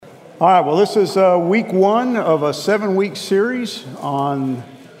All right, well, this is week one of a 7-week series on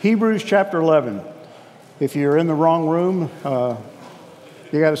Hebrews chapter 11. If you're in the wrong room,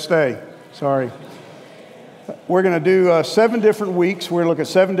 you got to stay. Sorry. We're going to do 7 different weeks. We're going to look at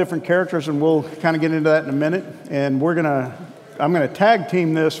 7 different characters, and we'll kind of get into that in a minute. And I'm going to tag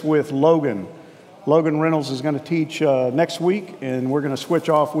team this with Logan. Logan Reynolds is going to teach next week, and we're going to switch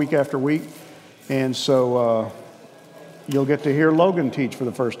off week after week. And so you'll get to hear Logan teach for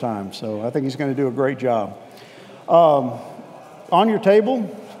the first time. So I think he's going to do a great job. On your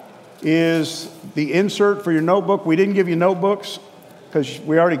table is the insert for your notebook. We didn't give you notebooks because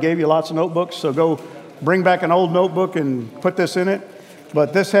we already gave you lots of notebooks. So go bring back an old notebook and put this in it.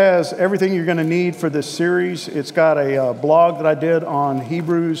 But this has everything you're going to need for this series. It's got a blog that I did on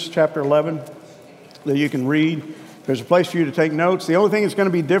Hebrews chapter 11 that you can read. There's a place for you to take notes. The only thing that's going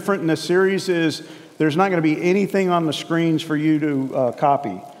to be different in this series is there's not going to be anything on the screens for you to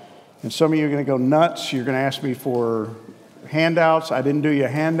copy. And some of you are going to go nuts. You're going to ask me for handouts. I didn't do you a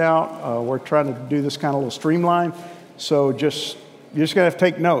handout. We're trying to do this kind of little streamline. So you're just going to have to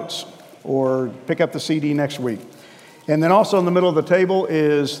take notes or pick up the CD next week. And then also in the middle of the table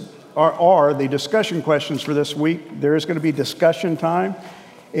are the discussion questions for this week. There is going to be discussion time.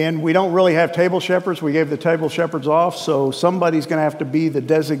 And we don't really have table shepherds. We gave the table shepherds off, so somebody's going to have to be the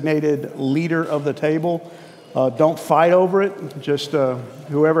designated leader of the table. Don't fight over it. Just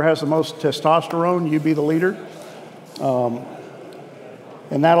whoever has the most testosterone, you be the leader.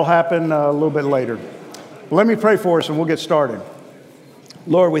 And that'll happen a little bit later. Let me pray for us, and we'll get started.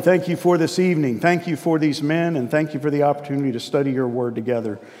 Lord, we thank you for this evening. Thank you for these men, and thank you for the opportunity to study your word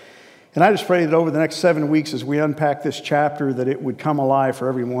together. And I just pray that over the next 7 weeks as we unpack this chapter, that it would come alive for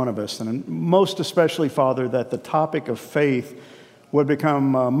every one of us. And most especially, Father, that the topic of faith would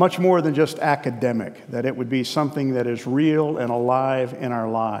become much more than just academic, that it would be something that is real and alive in our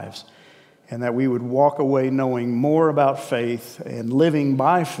lives, and that we would walk away knowing more about faith and living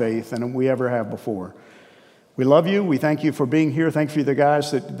by faith than we ever have before. We love you. We thank you for being here. Thank you for the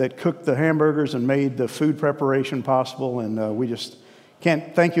guys that cooked the hamburgers and made the food preparation possible. And we just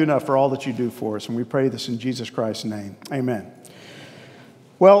can't thank you enough for all that you do for us, and we pray this in Jesus Christ's name. Amen.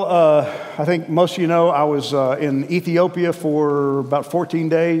 Well, I think most of you know I was in Ethiopia for about 14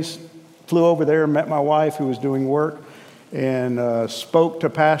 days. Flew over there, met my wife who was doing work, and spoke to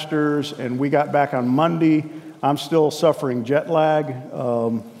pastors, and we got back on Monday. I'm still suffering jet lag.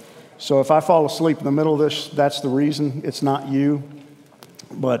 So if I fall asleep in the middle of this, that's the reason. It's not you.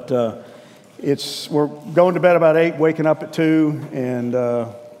 But we're going to bed about 8, waking up at 2, and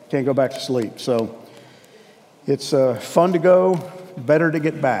can't go back to sleep. So it's fun to go, better to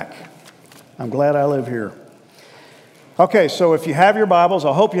get back. I'm glad I live here. Okay, so if you have your Bibles,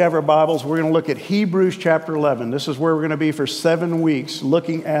 I hope you have your Bibles. We're going to look at Hebrews chapter 11. This is where we're going to be for 7 weeks,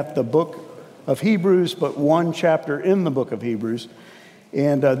 looking at the book of Hebrews, but one chapter in the book of Hebrews.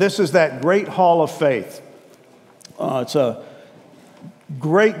 And this is that great hall of faith. It's a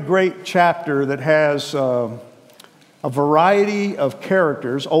great chapter that has a variety of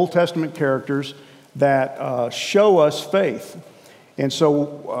characters, Old Testament characters, that show us faith. And so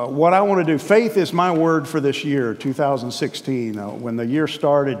what I want to do, faith is my word for this year, 2016. When the year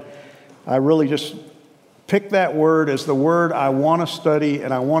started, I really just picked that word as the word I want to study,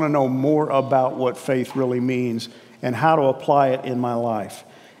 and I want to know more about what faith really means and how to apply it in my life.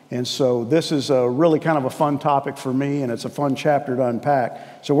 And so this is a really kind of a fun topic for me, and it's a fun chapter to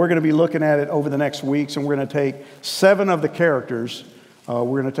unpack. So we're going to be looking at it over the next weeks, and we're going to take 7 of the characters.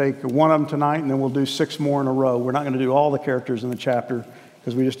 We're going to take one of them tonight, and then we'll do 6 more in a row. We're not going to do all the characters in the chapter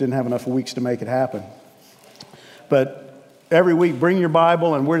because we just didn't have enough weeks to make it happen. But every week, bring your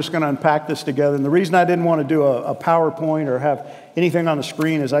Bible, and we're just going to unpack this together. And the reason I didn't want to do a PowerPoint or have anything on the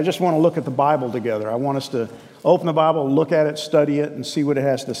screen is I just want to look at the Bible together. I want us to open the Bible, look at it, study it, and see what it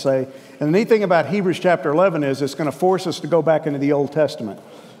has to say. And the neat thing about Hebrews chapter 11 is it's going to force us to go back into the Old Testament,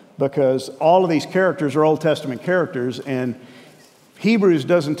 because all of these characters are Old Testament characters, and Hebrews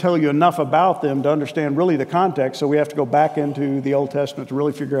doesn't tell you enough about them to understand really the context, so we have to go back into the Old Testament to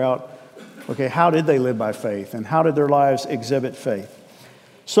really figure out, okay, how did they live by faith, and how did their lives exhibit faith?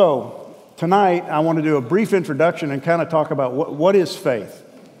 So tonight, I want to do a brief introduction and kind of talk about what is faith.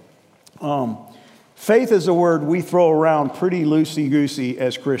 Faith is a word we throw around pretty loosey-goosey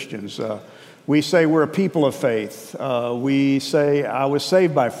as Christians. We say we're a people of faith. We say, I was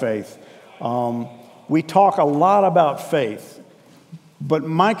saved by faith. We talk a lot about faith. But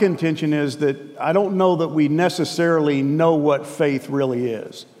my contention is that I don't know that we necessarily know what faith really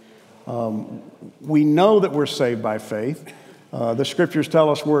is. We know that we're saved by faith. The scriptures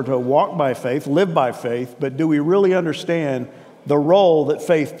tell us we're to walk by faith, live by faith, but do we really understand the role that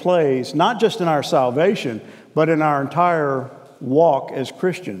faith plays, not just in our salvation, but in our entire walk as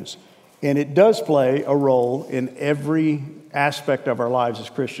Christians. And it does play a role in every aspect of our lives as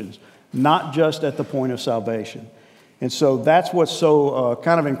Christians, not just at the point of salvation. And so that's what's so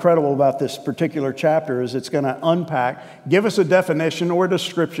kind of incredible about this particular chapter is it's going to unpack, give us a definition or a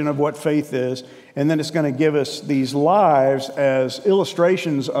description of what faith is, and then it's going to give us these lives as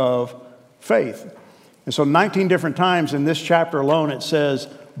illustrations of faith. And so 19 different times in this chapter alone it says,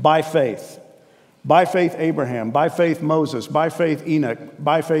 by faith. By faith Abraham, by faith Moses, by faith Enoch,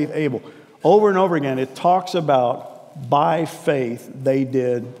 by faith Abel. Over and over again it talks about by faith they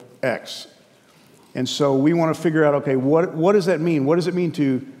did X. And so we want to figure out, okay, what does that mean? What does it mean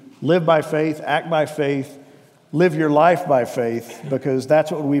to live by faith, act by faith, live your life by faith? Because that's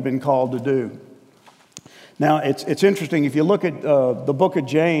what we've been called to do. Now, it's interesting. If you look at the book of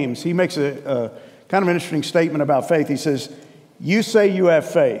James, he makes a kind of an interesting statement about faith. He says, you say you have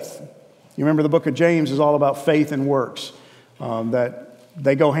faith. You remember the book of James is all about faith and works, that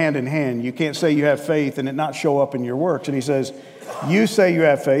they go hand in hand. You can't say you have faith and it not show up in your works. And he says, you say you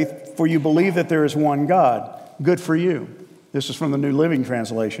have faith, for you believe that there is one God. Good for you. This is from the New Living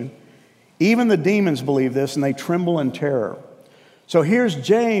Translation. Even the demons believe this, and they tremble in terror. So here's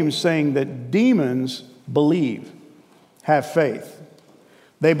James saying that demons believe, have faith.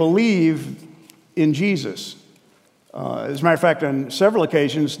 They believe in Jesus. As a matter of fact, on several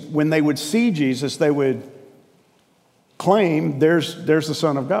occasions, when they would see Jesus, they would claim, there's the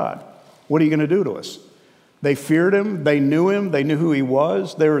Son of God. What are you going to do to us? They feared him, they knew who he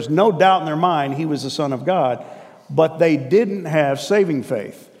was. There was no doubt in their mind he was the Son of God, but they didn't have saving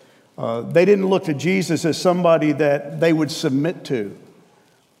faith. They didn't look to Jesus as somebody that they would submit to,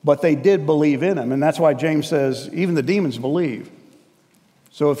 but they did believe in him. And that's why James says, even the demons believe.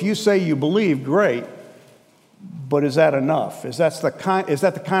 So if you say you believe, great, but is that enough? Is that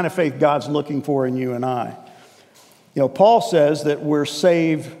the kind of faith God's looking for in you and I? You know, Paul says that we're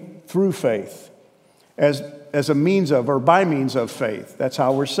saved through faith. As a means of, or by means of faith. That's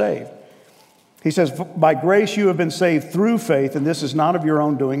how we're saved. He says, by grace you have been saved through faith, and this is not of your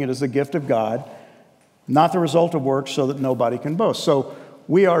own doing, it is the gift of God, not the result of works, so that nobody can boast. So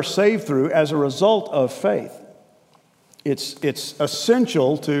we are saved through as a result of faith. It's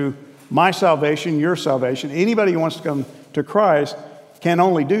essential to my salvation, your salvation. Anybody who wants to come to Christ can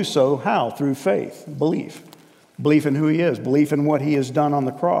only do so, how? Through faith, belief. Belief in who he is, belief in what he has done on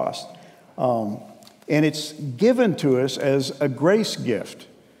the cross. And it's given to us as a grace gift.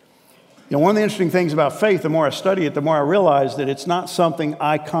 You know, one of the interesting things about faith, the more I study it, the more I realize that it's not something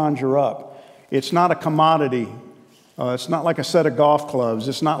I conjure up. It's not a commodity. It's not like a set of golf clubs.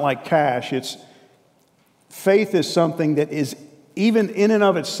 It's not like cash. Faith is something that is, even in and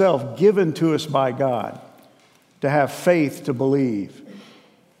of itself, given to us by God. To have faith to believe.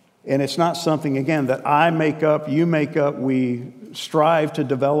 And it's not something, again, that I make up, you make up, we strive to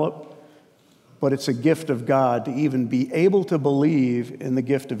develop. But it's a gift of God to even be able to believe in the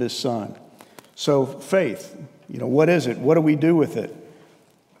gift of his Son. So faith, you know, what is it? What do we do with it?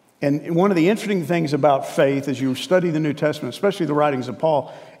 And one of the interesting things about faith as you study the New Testament, especially the writings of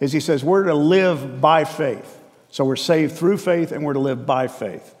Paul, is he says we're to live by faith. So we're saved through faith and we're to live by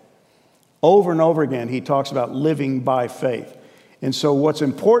faith. Over and over again, he talks about living by faith. And so what's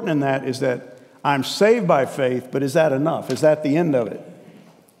important in that is that I'm saved by faith, but is that enough? Is that the end of it?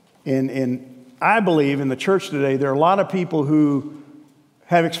 And I believe in the church today, there are a lot of people who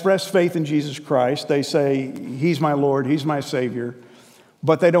have expressed faith in Jesus Christ. They say, he's my Lord, he's my Savior,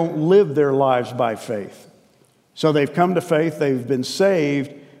 but they don't live their lives by faith. So they've come to faith, they've been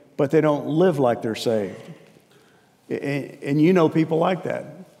saved, but they don't live like they're saved. And you know people like that.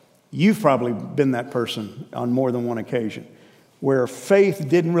 You've probably been that person on more than one occasion, where faith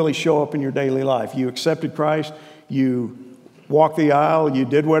didn't really show up in your daily life. You accepted Christ, you walked the aisle, you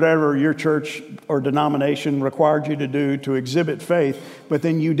did whatever your church or denomination required you to do to exhibit faith, but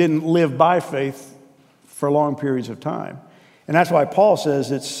then you didn't live by faith for long periods of time. And that's why Paul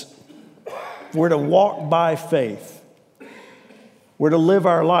says we're to walk by faith. We're to live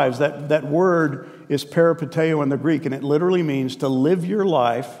our lives. That word is peripateo in the Greek, and it literally means to live your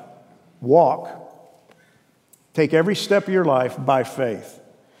life, walk, take every step of your life by faith.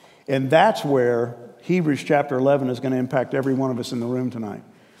 And that's where Hebrews chapter 11 is going to impact every one of us in the room tonight.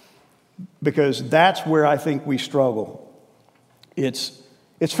 Because that's where I think we struggle. It's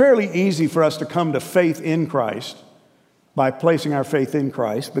fairly easy for us to come to faith in Christ by placing our faith in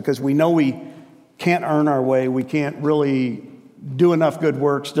Christ, because we know we can't earn our way. We can't really do enough good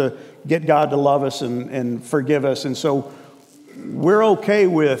works to get God to love us and forgive us. And so we're okay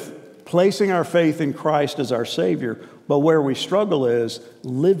with placing our faith in Christ as our Savior, But where we struggle is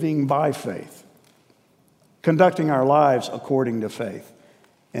living by faith, conducting our lives according to faith.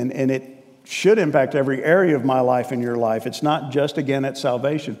 And it should impact every area of my life and your life. It's not just, again, at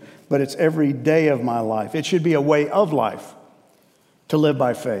salvation, but it's every day of my life. It should be a way of life to live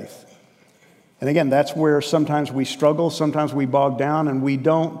by faith. And again, that's where sometimes we struggle, sometimes we bog down, and we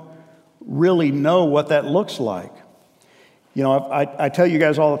don't really know what that looks like. You know, I tell you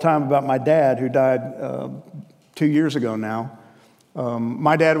guys all the time about my dad who died 2 years ago now.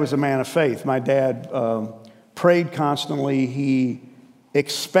 My dad was a man of faith. My dad prayed constantly. He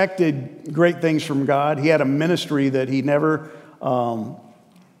expected great things from God. He had a ministry that he never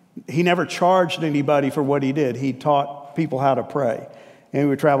charged anybody for what he did. He taught people how to pray. And he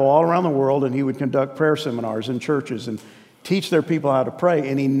would travel all around the world, and he would conduct prayer seminars in churches and teach their people how to pray,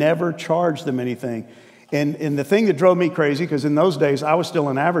 and he never charged them anything. And the thing that drove me crazy, because in those days I was still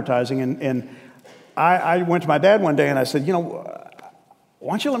in advertising, and I went to my dad one day and I said, you know,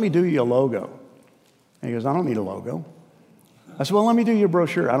 why don't you let me do you a logo? And he goes, I don't need a logo. I said, well, let me do you a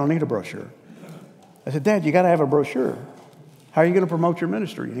brochure. I don't need a brochure. I said, Dad, you got to have a brochure. How are you going to promote your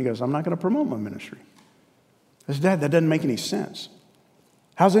ministry? And he goes, I'm not going to promote my ministry. I said, Dad, that doesn't make any sense.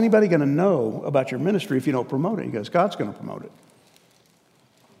 How's anybody going to know about your ministry if you don't promote it? He goes, God's going to promote it.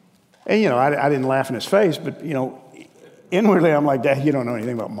 And, you know, I didn't laugh in his face, but, you know, inwardly I'm like, Dad, you don't know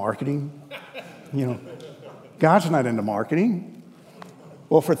anything about marketing. You know, God's not into marketing.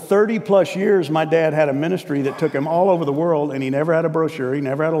 Well, for 30 plus years, my dad had a ministry that took him all over the world, and he never had a brochure, he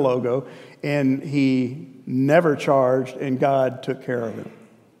never had a logo, and he never charged, and God took care of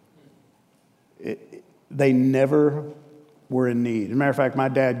him. They never were in need. As a matter of fact, my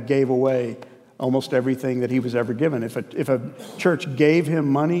dad gave away almost everything that he was ever given. If a church gave him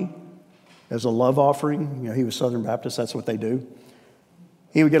money as a love offering, you know, he was Southern Baptist, that's what they do.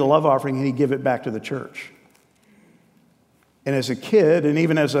 He would get a love offering and he'd give it back to the church. And as a kid, and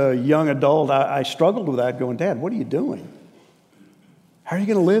even as a young adult, I struggled with that, going, Dad, what are you doing? How are you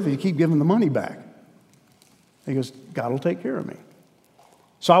going to live if you keep giving the money back? He goes, God will take care of me.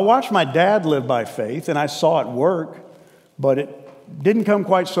 So I watched my dad live by faith, and I saw it work, but it didn't come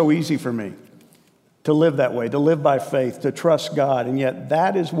quite so easy for me to live that way, to live by faith, to trust God. And yet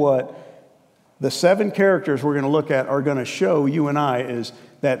that is what the 7 characters we're going to look at are going to show you and I, is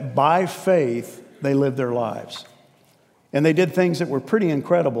that by faith they lived their lives. And they did things that were pretty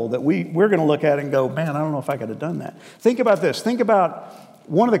incredible that we're going to look at and go, man, I don't know if I could have done that. Think about this. Think about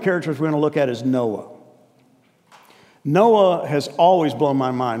one of the characters we're going to look at is Noah. Noah has always blown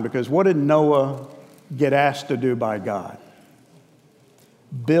my mind, because what did Noah get asked to do by God?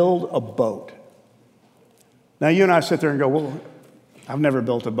 Build a boat. Now, you and I sit there and go, well, I've never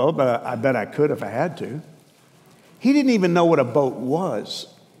built a boat, but I bet I could if I had to. He didn't even know what a boat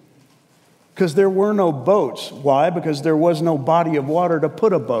was, because there were no boats. Why? Because there was no body of water to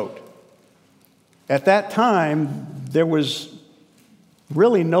put a boat. At that time, there was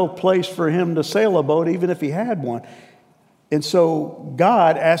really no place for him to sail a boat, even if he had one. And so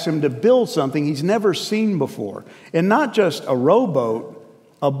God asked him to build something he's never seen before. And not just a rowboat,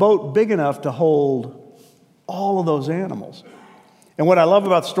 a boat big enough to hold all of those animals. And what I love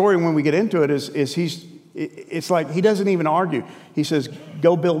about the story when we get into it is it's like he doesn't even argue. He says,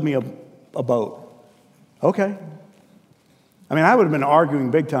 go build me a boat. Okay. I mean, I would have been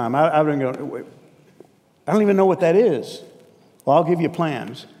arguing big time. I would have been going, I don't even know what that is. Well, I'll give you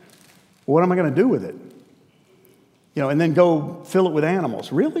plans. Well, what am I going to do with it? You know, and then go fill it with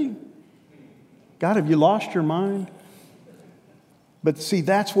animals. Really? God, have you lost your mind? But see,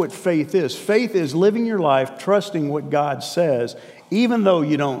 that's what faith is. Faith is living your life trusting what God says, even though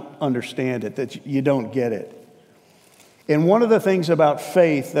you don't understand it, that you don't get it. And one of the things about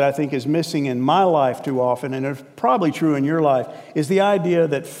faith that I think is missing in my life too often, and it's probably true in your life, is the idea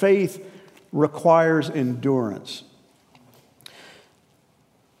that faith requires endurance.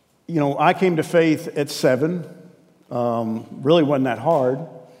 You know, I came to faith at 7. Really wasn't that hard.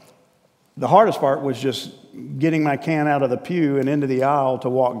 The hardest part was just getting my can out of the pew and into the aisle to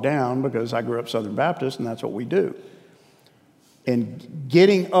walk down, because I grew up Southern Baptist and that's what we do. And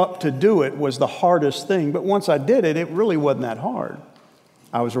getting up to do it was the hardest thing. But once I did it, it really wasn't that hard.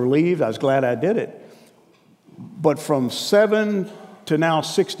 I was relieved. I was glad I did it. But from 7 to now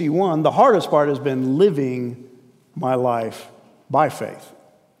 61, the hardest part has been living my life by faith.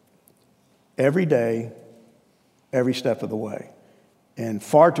 Every day, every step of the way. And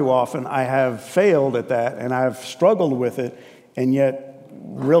far too often I have failed at that, and I've struggled with it, and yet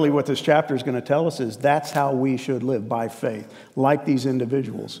really what this chapter is going to tell us is that's how we should live, by faith, like these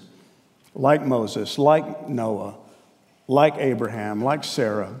individuals, like Moses, like Noah, like Abraham, like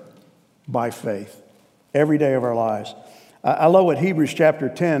Sarah, by faith. every day of our lives. I love what Hebrews chapter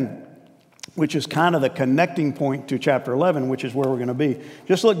 10, which is kind of the connecting point to chapter 11, which is where we're going to be.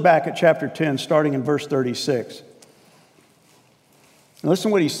 Just look back at chapter 10, starting in verse 36. And listen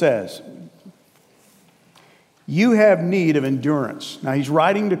to what he says. You have need of endurance. Now, he's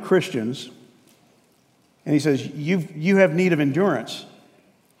writing to Christians, and he says, you have need of endurance,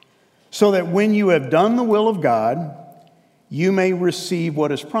 so that when you have done the will of God, you may receive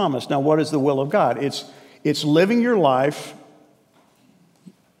what is promised. Now, what is the will of God? It's living your life,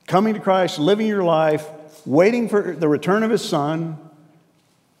 coming to Christ, living your life, waiting for the return of His Son,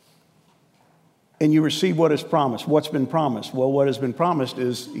 and you receive what is promised. What's been promised? Well, what has been promised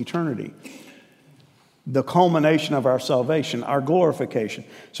is eternity, the culmination of our salvation, our glorification.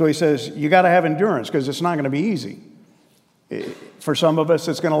 So he says, you got to have endurance because it's not going to be easy. For some of us,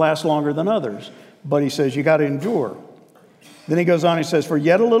 it's going to last longer than others. But he says, you got to endure. Then he goes on, he says, for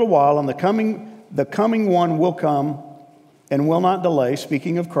yet a little while, and the coming one will come and will not delay,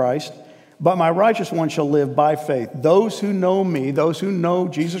 speaking of Christ, but my righteous one shall live by faith. Those who know me, those who know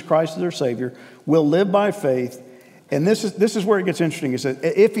Jesus Christ as their Savior, will live by faith. And this is where it gets interesting. He says,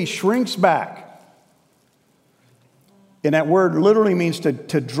 if he shrinks back, and that word literally means to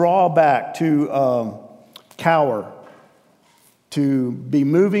draw back, to cower, to be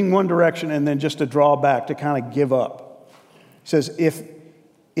moving one direction and then just to draw back, to kind of give up. He says,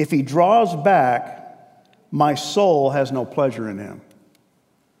 if he draws back, my soul has no pleasure in him.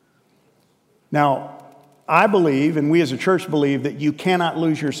 Now, I believe, and we as a church believe, that you cannot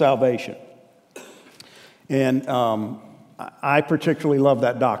lose your salvation. And I particularly love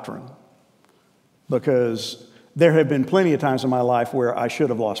that doctrine because there have been plenty of times in my life where I should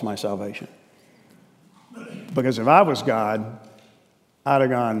have lost my salvation. Because if I was God, I'd have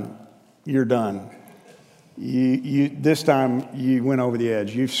gone, you're done. This time you went over the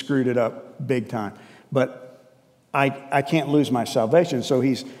edge. You've screwed it up big time. But I can't lose my salvation. So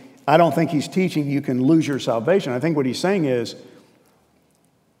I don't think he's teaching you can lose your salvation. I think what he's saying is,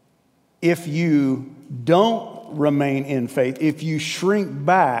 if you don't remain in faith, if you shrink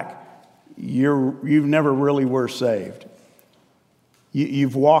back, you've never really were saved.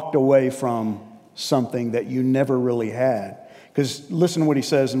 You've walked away from something that you never really had. Because listen to what he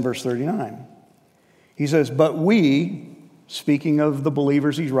says in verse 39. He says, but we, speaking of the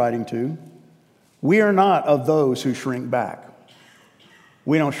believers he's writing to, we are not of those who shrink back.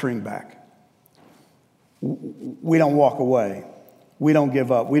 We don't shrink back. We don't walk away. We don't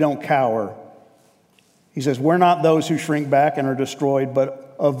give up. We don't cower. He says, we're not those who shrink back and are destroyed,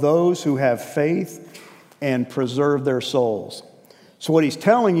 but of those who have faith and preserve their souls. So what he's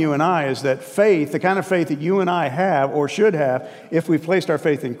telling you and I is that faith, the kind of faith that you and I have or should have if we've placed our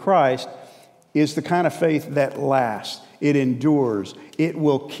faith in Christ, is the kind of faith that lasts. It endures. It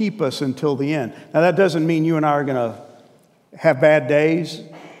will keep us until the end. Now that doesn't mean you and I are going to have bad days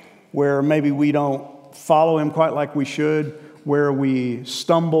where maybe we don't follow him quite like we should, where we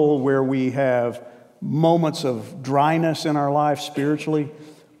stumble, where we have moments of dryness in our life spiritually.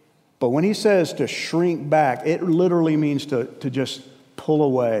 But when he says to shrink back, it literally means to just pull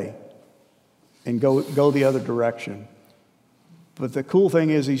away and go the other direction. But the cool thing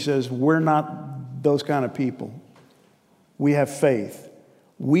is, he says, we're not those kind of people. We have faith.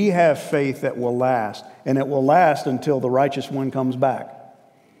 We have faith that will last, and it will last until the righteous one comes back,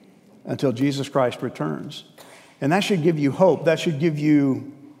 until Jesus Christ returns. And that should give you hope. That should give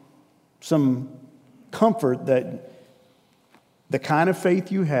you some comfort that the kind of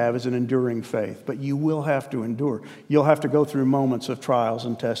faith you have is an enduring faith, but you will have to endure. You'll have to go through moments of trials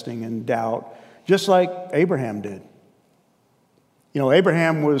and testing and doubt, just like Abraham did. You know,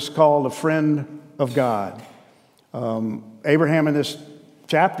 Abraham was called a friend of God. Abraham in this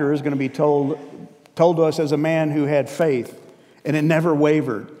chapter is going to be told to us as a man who had faith, and it never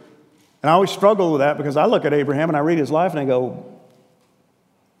wavered. And I always struggle with that because I look at Abraham and I read his life and I go,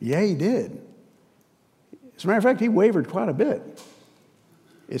 yeah, he did. As a matter of fact, he wavered quite a bit.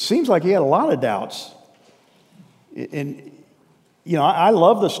 It seems like he had a lot of doubts. And, you know, I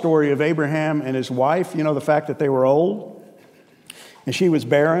love the story of Abraham and his wife, you know, the fact that they were old and she was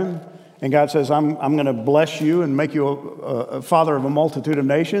barren. And God says, I'm going to bless you and make you a father of a multitude of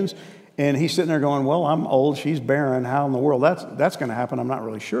nations. And he's sitting there going, well, I'm old, she's barren. How in the world that's going to happen? I'm not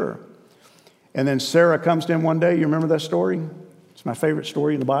really sure. And then Sarah comes to him one day. You remember that story? It's my favorite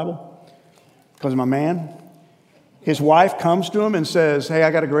story in the Bible because my man. His wife comes to him and says, hey,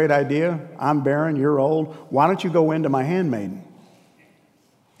 I got a great idea. I'm barren, you're old. Why don't you go into my handmaiden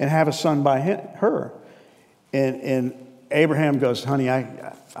and have a son by her? And Abraham goes, honey,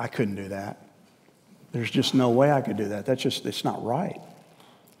 I couldn't do that. There's just no way I could do that. It's not right.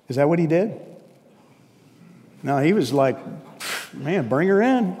 Is that what he did? No, he was like, man, bring her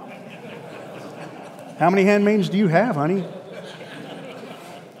in. How many handmaidens do you have, honey?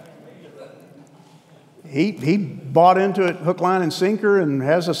 He bought into it hook, line, and sinker and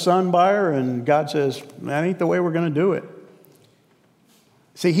has a son by her, and God says, that ain't the way we're going to do it.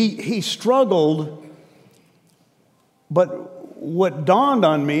 See, he struggled, but what dawned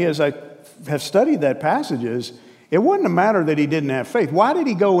on me as I have studied that passage is, it wasn't a matter that he didn't have faith. Why did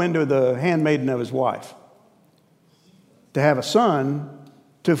he go into the handmaiden of his wife? To have a son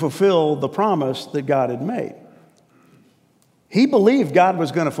to fulfill the promise that God had made. He believed God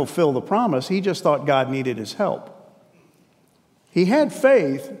was going to fulfill the promise. He just thought God needed his help. He had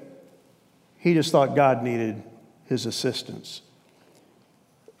faith. He just thought God needed his assistance.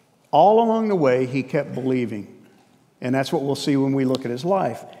 All along the way, he kept believing. And that's what we'll see when we look at his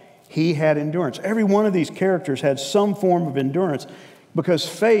life. He had endurance. Every one of these characters had some form of endurance because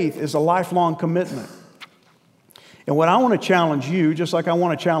faith is a lifelong commitment. And what I want to challenge you, just like I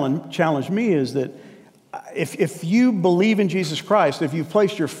want to challenge me, is that if you believe in Jesus Christ, if you've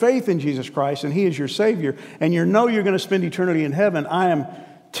placed your faith in Jesus Christ and he is your Savior, and you know you're going to spend eternity in heaven, I am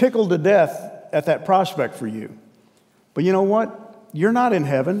tickled to death at that prospect for you. But you know what? You're not in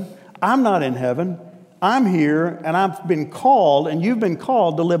heaven. I'm not in heaven. I'm here, and I've been called, and you've been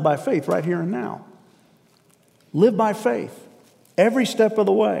called to live by faith right here and now. Live by faith every step of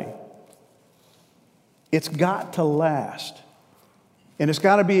the way. It's got to last. And it's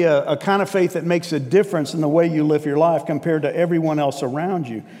got to be a kind of faith that makes a difference in the way you live your life compared to everyone else around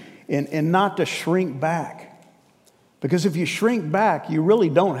you. And not to shrink back. Because if you shrink back, you really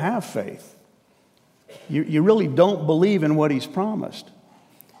don't have faith. You really don't believe in what he's promised.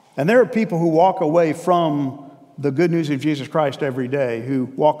 And there are people who walk away from the good news of Jesus Christ every day, who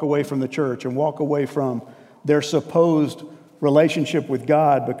walk away from the church and walk away from their supposed relationship with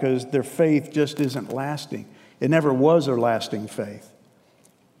God because their faith just isn't lasting. It never was a lasting faith.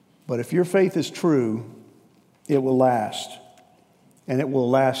 But if your faith is true, it will last. And it will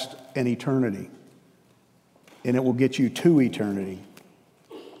last an eternity. And it will get you to eternity.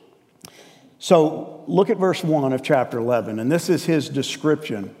 So look at verse 1 of chapter 11. And this is his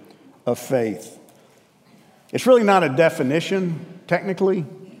description of faith. It's really not a definition, technically.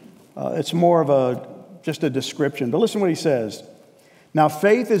 It's more of just a description. But listen to what he says. Now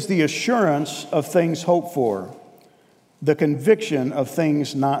faith is the assurance of things hoped for, the conviction of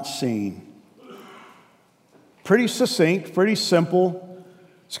things not seen. Pretty succinct, pretty simple.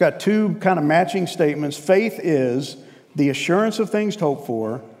 It's got two kind of matching statements. Faith is the assurance of things hoped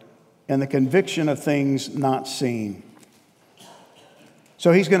for and the conviction of things not seen.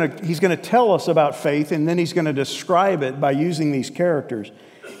 So he's going to tell us about faith, and then he's going to describe it by using these characters.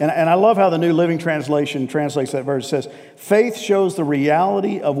 And I love how the New Living Translation translates that verse. It says, faith shows the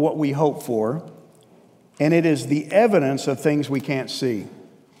reality of what we hope for, and it is the evidence of things we can't see.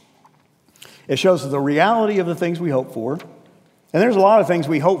 It shows the reality of the things we hope for. And there's a lot of things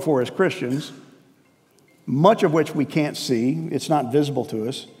we hope for as Christians, much of which we can't see. It's not visible to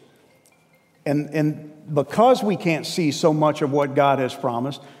us. And because we can't see so much of what God has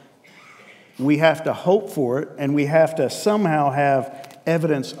promised, we have to hope for it, and we have to somehow have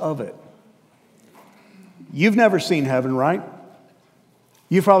evidence of it. You've never seen heaven, right?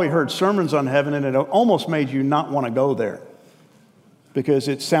 You've probably heard sermons on heaven, and it almost made you not want to go there because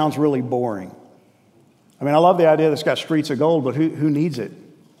it sounds really boring. I mean, I love the idea that it's got streets of gold, but who needs it?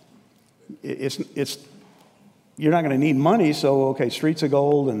 You're not going to need money, so okay, streets of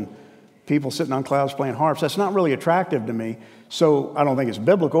gold and people sitting on clouds playing harps. That's not really attractive to me, so I don't think it's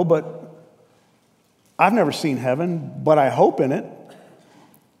biblical, but I've never seen heaven, but I hope in it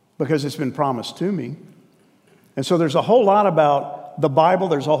because it's been promised to me. And so there's a whole lot about the Bible,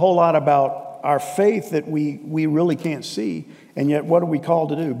 there's a whole lot about our faith that we really can't see, and yet what are we called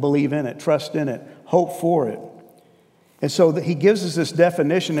to do? Believe in it, trust in it, hope for it. And so he gives us this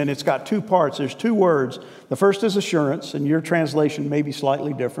definition, and it's got two parts. There's two words. The first is assurance, and your translation may be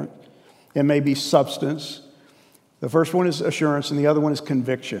slightly different. It may be substance. The first one is assurance, and the other one is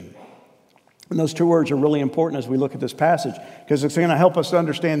conviction. And those two words are really important as we look at this passage because it's going to help us to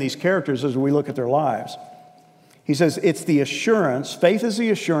understand these characters as we look at their lives. He says it's the assurance, faith is the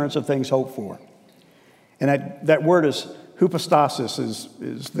assurance of things hoped for. And that word is hypostasis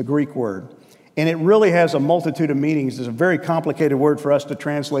is the Greek word. And it really has a multitude of meanings. It's a very complicated word for us to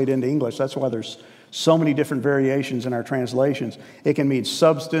translate into English. That's why there's so many different variations in our translations. It can mean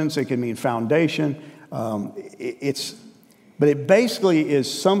substance. It can mean foundation. But it basically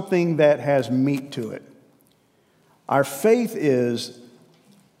is something that has meat to it. Our faith is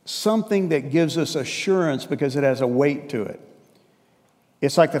something that gives us assurance because it has a weight to it.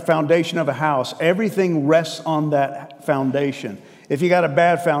 It's like the foundation of a house. Everything rests on that foundation. If you got a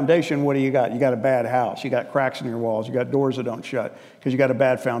bad foundation, what do you got? You got a bad house. You got cracks in your walls. You got doors that don't shut because you got a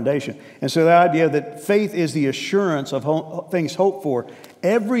bad foundation. And so the idea that faith is the assurance of things hoped for.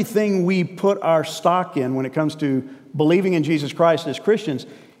 Everything we put our stock in when it comes to believing in Jesus Christ as Christians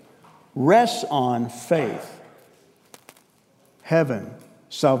rests on faith. Heaven,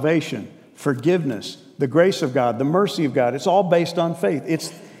 salvation, forgiveness, the grace of God, the mercy of God. It's all based on faith.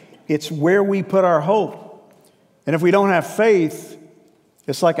 It's where we put our hope. And if we don't have faith,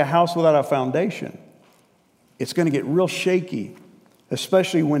 it's like a house without a foundation. It's going to get real shaky,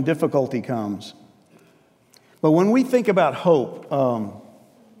 especially when difficulty comes. But when we think about hope,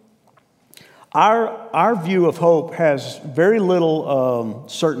 our view of hope has very little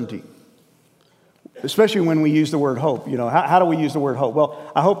certainty, especially when we use the word hope. You know, how do we use the word hope?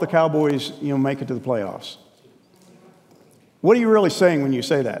 Well, I hope the Cowboys, make it to the playoffs. What are you really saying when you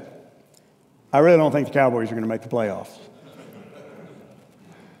say that? I really don't think the Cowboys are going to make the playoffs.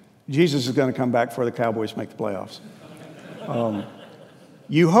 Jesus is going to come back before the Cowboys make the playoffs.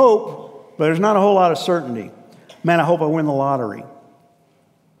 You hope, but there's not a whole lot of certainty. Man, I hope I win the lottery.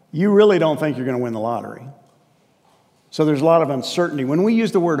 You really don't think you're going to win the lottery. So there's a lot of uncertainty. When we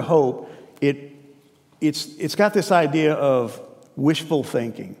use the word hope, it's got this idea of wishful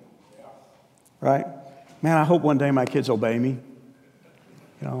thinking, right? Man, I hope one day my kids obey me.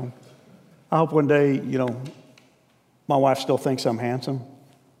 I hope one day, my wife still thinks I'm handsome,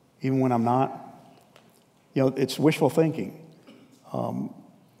 even when I'm not. It's wishful thinking. I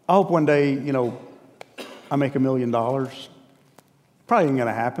hope one day, I make $1 million. Probably ain't going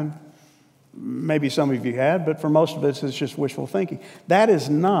to happen. Maybe some of you had, but for most of us, it's just wishful thinking. That is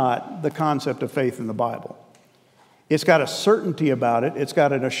not the concept of faith in the Bible. It's got a certainty about it. It's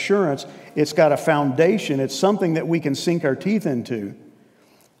got an assurance. It's got a foundation. It's something that we can sink our teeth into.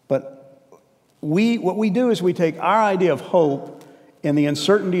 But what we do is we take our idea of hope and the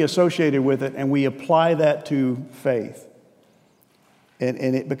uncertainty associated with it, and we apply that to faith. And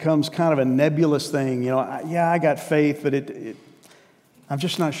it becomes kind of a nebulous thing. I got faith, but I'm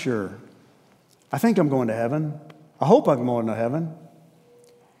just not sure. I think I'm going to heaven. I hope I'm going to heaven.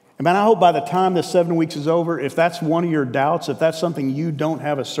 And man, I hope by the time this 7 weeks is over, if that's one of your doubts, if that's something you don't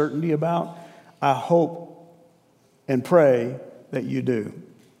have a certainty about, I hope and pray that you do.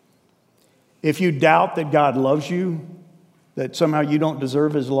 If you doubt that God loves you, that somehow you don't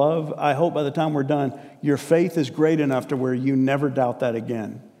deserve His love, I hope by the time we're done, your faith is great enough to where you never doubt that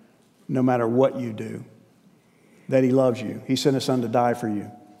again, no matter what you do, that He loves you. He sent His Son to die for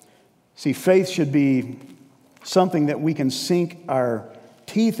you. See, faith should be something that we can sink our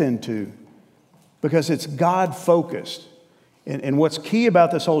teeth into because it's God-focused. And what's key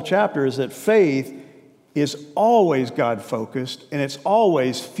about this whole chapter is that faith is always God-focused and it's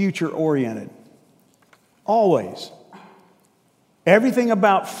always future-oriented. Always. Everything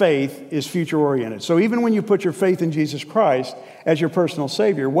about faith is future-oriented. So even when you put your faith in Jesus Christ as your personal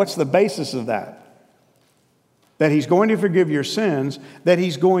Savior, what's the basis of that? That He's going to forgive your sins, that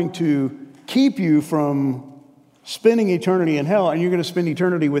He's going to keep you from spending eternity in hell, and you're going to spend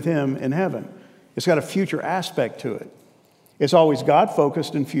eternity with Him in heaven. It's got a future aspect to it. It's always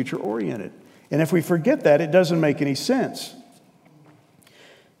God-focused and future-oriented. And if we forget that, it doesn't make any sense.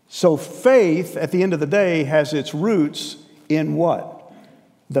 So faith, at the end of the day, has its roots in what?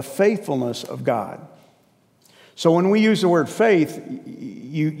 The faithfulness of God. So when we use the word faith,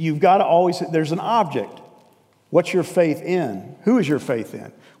 you've got to always, there's an object. What's your faith in? Who is your faith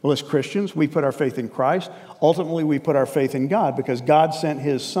in? Well, as Christians, we put our faith in Christ. Ultimately, we put our faith in God because God sent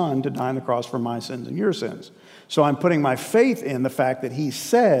His Son to die on the cross for my sins and your sins. So I'm putting my faith in the fact that He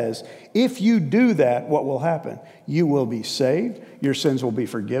says, if you do that, what will happen? You will be saved. Your sins will be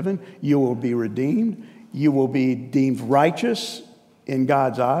forgiven. You will be redeemed. You will be deemed righteous in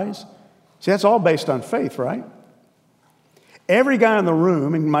God's eyes. See, that's all based on faith, right? Every guy in the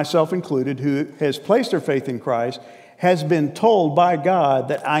room, and myself included, who has placed their faith in Christ has been told by God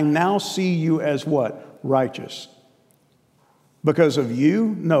that I now see you as what? Righteous. Because of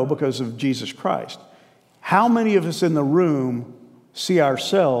you? No, because of Jesus Christ. How many of us in the room see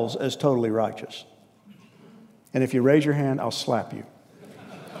ourselves as totally righteous? And if you raise your hand, I'll slap you.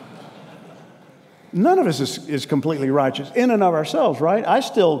 None of us is completely righteous in and of ourselves, right? I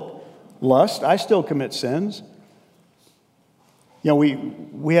still lust. I still commit sins.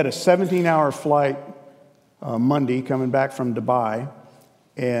 We had a 17-hour flight Monday coming back from Dubai.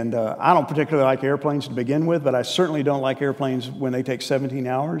 And I don't particularly like airplanes to begin with, but I certainly don't like airplanes when they take 17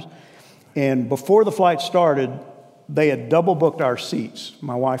 hours. And before the flight started, they had double booked our seats,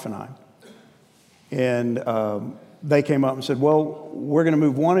 my wife and I. And they came up and said, well, we're going to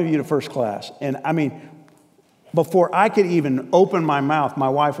move one of you to first class. And I mean, before I could even open my mouth, my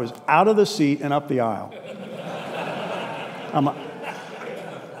wife was out of the seat and up the aisle.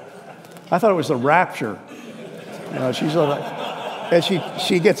 I thought it was the rapture. You know, she's like, and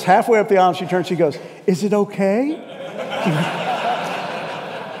she gets halfway up the aisle and she turns, she goes, is it okay?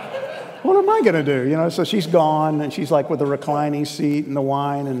 What am I going to do? You know, so she's gone and she's like with the reclining seat and the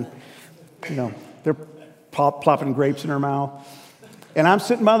wine and, you know, they're plopping grapes in her mouth. And I'm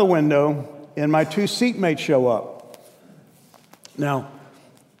sitting by the window and my two seatmates show up. Now,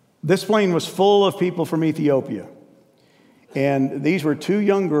 this plane was full of people from Ethiopia. And these were two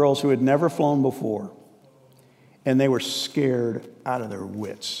young girls who had never flown before. And they were scared out of their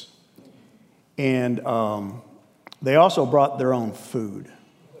wits. And they also brought their own food.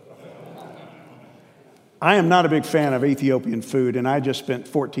 I am not a big fan of Ethiopian food, and I just spent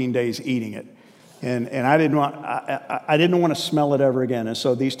 14 days eating it. And I didn't want to smell it ever again. And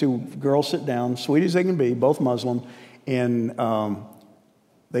so these two girls sit down, sweet as they can be, both Muslim, and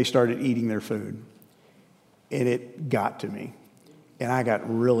they started eating their food. And it got to me. And I got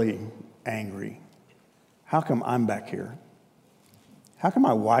really angry. How come I'm back here? How come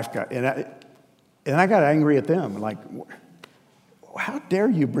my wife got... And I got angry at them. Like, how dare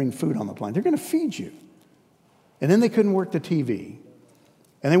you bring food on the plane? They're going to feed you. And then they couldn't work the TV.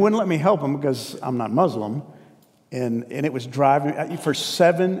 And they wouldn't let me help them because I'm not Muslim. And it was driving for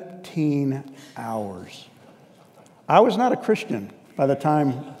 17 hours. I was not a Christian by the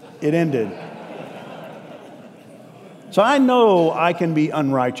time it ended. So I know I can be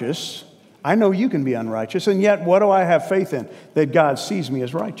unrighteous. I know you can be unrighteous. And yet, what do I have faith in? That God sees me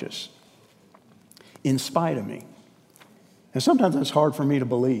as righteous in spite of me. And sometimes it's hard for me to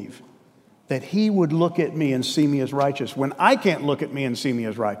believe that he would look at me and see me as righteous when I can't look at me and see me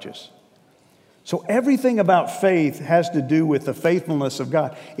as righteous. So everything about faith has to do with the faithfulness of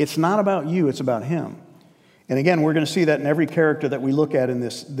God. It's not about you, it's about him. And again, we're going to see that in every character that we look at in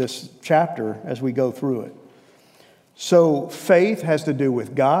this chapter as we go through it. So faith has to do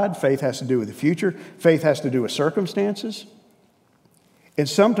with God. Faith has to do with the future. Faith has to do with circumstances. And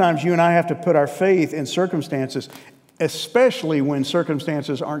sometimes you and I have to put our faith in circumstances, especially when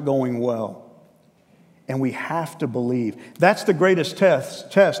circumstances aren't going well. And we have to believe. That's the greatest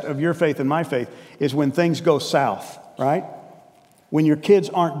test of your faith and my faith, is when things go south, right? When your kids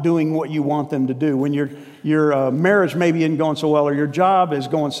aren't doing what you want them to do, when your marriage maybe isn't going so well, or your job is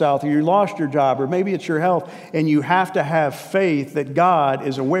going south, or you lost your job, or maybe it's your health, and you have to have faith that God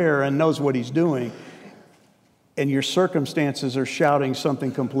is aware and knows what he's doing, and your circumstances are shouting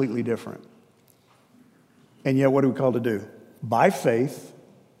something completely different. And yet, what are we called to do? By faith,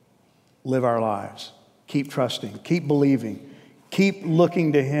 live our lives. Keep trusting, keep believing, keep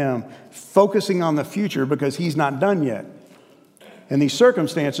looking to him, focusing on the future because he's not done yet. And these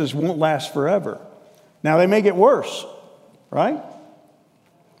circumstances won't last forever. Now, they may get worse, right?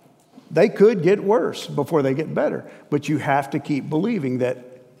 They could get worse before they get better. But you have to keep believing that,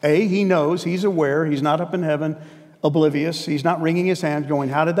 A, he knows, he's aware, he's not up in heaven oblivious. He's not wringing his hands going,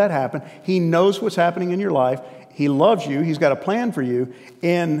 how did that happen? He knows what's happening in your life. He loves you. He's got a plan for you.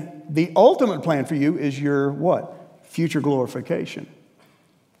 And the ultimate plan for you is your what? Future glorification.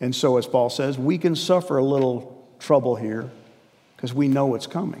 And so, as Paul says, we can suffer a little trouble here because we know what's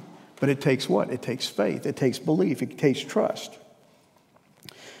coming. But it takes what? It takes faith. It takes belief. It takes trust.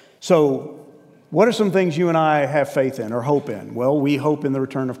 So, what are some things you and I have faith in or hope in? Well, we hope in the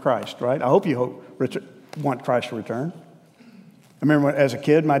return of Christ, right? I hope you want Christ to return. I remember as a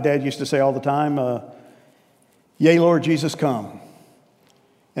kid, my dad used to say all the time, yea, Lord Jesus, come.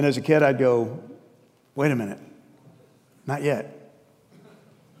 And as a kid, I'd go, wait a minute, not yet.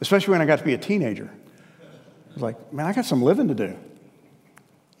 Especially when I got to be a teenager. I was like, man, I got some living to do.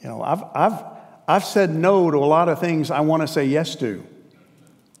 You know, I've said no to a lot of things I want to say yes to.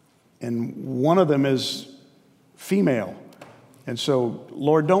 And one of them is female. And so,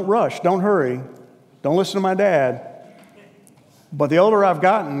 Lord, don't rush, don't hurry, don't listen to my dad. But the older I've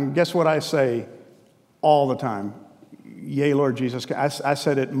gotten, guess what I say all the time? Yea, Lord Jesus. I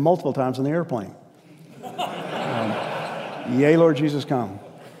said it multiple times in the airplane. Yea, Lord Jesus, come.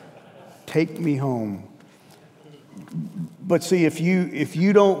 Take me home. But see, if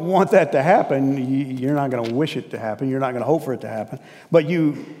you don't want that to happen, you're not going to wish it to happen. You're not going to hope for it to happen. But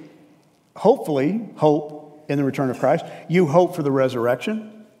you hopefully hope in the return of Christ. You hope for the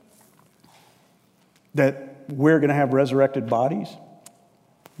resurrection, that we're going to have resurrected bodies,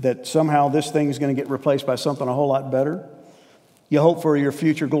 that somehow this thing is going to get replaced by something a whole lot better. You hope for your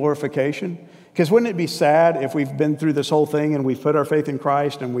future glorification. Because wouldn't it be sad if we've been through this whole thing and we've put our faith in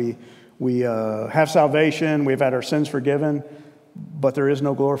Christ and we We have salvation. We've had our sins forgiven. But there is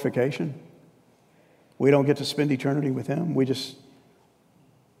no glorification. We don't get to spend eternity with him. We just,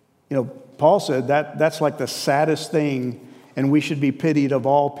 Paul said that's like the saddest thing, and we should be pitied of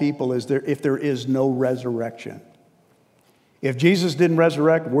all people if there is no resurrection. If Jesus didn't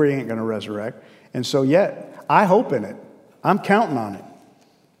resurrect, we ain't going to resurrect. And so yet, I hope in it. I'm counting on it.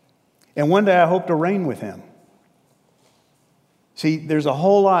 And one day I hope to reign with him. See, there's a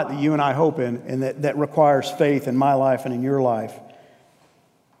whole lot that you and I hope in, and that requires faith in my life and in your life.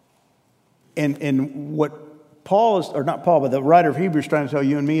 And what Paul is, or not Paul, but the writer of Hebrews is trying to tell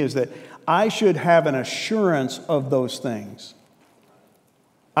you and me is that I should have an assurance of those things.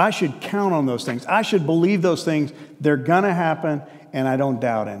 I should count on those things. I should believe those things. They're going to happen, and I don't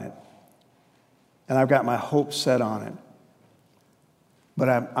doubt in it. And I've got my hope set on it.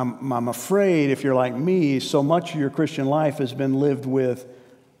 But I'm afraid, if you're like me, so much of your Christian life has been lived with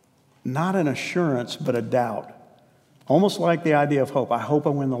not an assurance, but a doubt. Almost like the idea of hope. I hope I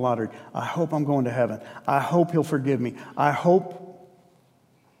win the lottery. I hope I'm going to heaven. I hope he'll forgive me. I hope,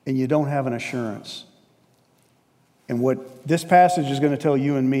 and you don't have an assurance. And what this passage is going to tell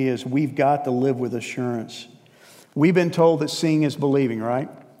you and me is we've got to live with assurance. We've been told that seeing is believing, right?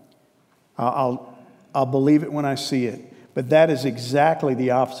 I'll believe it when I see it. But that is exactly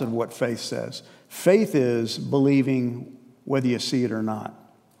the opposite of what faith says. Faith is believing whether you see it or not.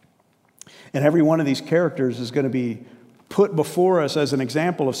 And every one of these characters is going to be put before us as an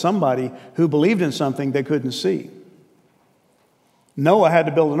example of somebody who believed in something they couldn't see. Noah had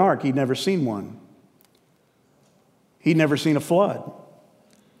to build an ark. He'd never seen one. He'd never seen a flood.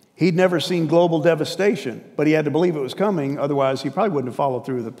 He'd never seen global devastation, but he had to believe it was coming. Otherwise, he probably wouldn't have followed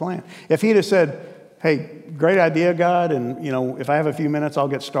through with the plan. If he'd have said, hey, great idea, God, and if I have a few minutes, I'll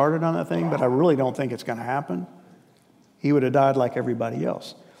get started on that thing, but I really don't think it's going to happen, he would have died like everybody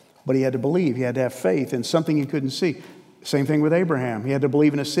else. But he had to believe. He had to have faith in something he couldn't see. Same thing with Abraham. He had to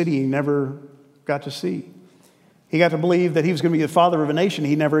believe in a city he never got to see. He got to believe that he was going to be the father of a nation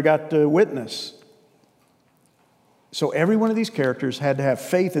he never got to witness. So every one of these characters had to have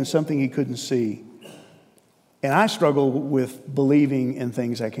faith in something he couldn't see. And I struggle with believing in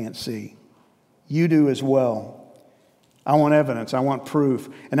things I can't see. You do as well. I want evidence. I want proof.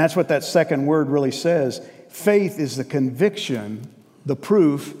 And that's what that second word really says. Faith is the conviction, the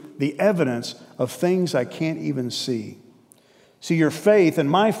proof, the evidence of things I can't even see. See, your faith and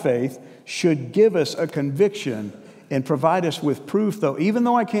my faith should give us a conviction and provide us with proof, though. Even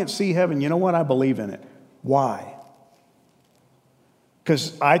though I can't see heaven, you know what? I believe in it. Why?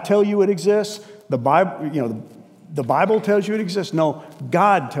 Because I tell you it exists. The Bible tells you it exists. No,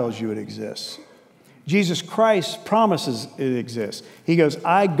 God tells you it exists. Jesus Christ promises it exists. He goes,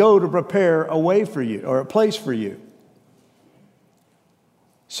 I go to prepare a way for you, or a place for you.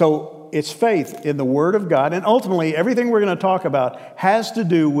 So it's faith in the Word of God. And ultimately, everything we're going to talk about has to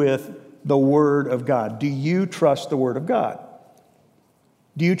do with the Word of God. Do you trust the Word of God?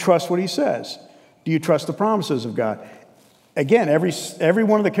 Do you trust what He says? Do you trust the promises of God? Again, every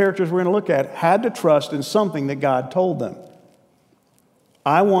one of the characters we're going to look at had to trust in something that God told them.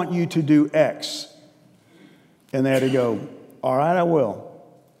 I want you to do X. And they had to go, all right, I will.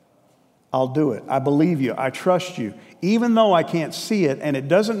 I'll do it. I believe you. I trust you. Even though I can't see it and it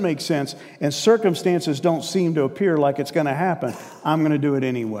doesn't make sense and circumstances don't seem to appear like it's going to happen, I'm going to do it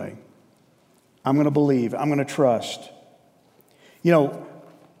anyway. I'm going to believe. I'm going to trust.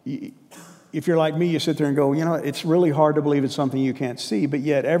 If you're like me, you sit there and go, it's really hard to believe in something you can't see, but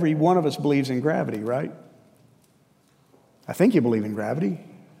yet every one of us believes in gravity, right? I think you believe in gravity.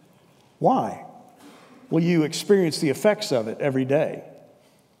 Why? Well, you experience the effects of it every day.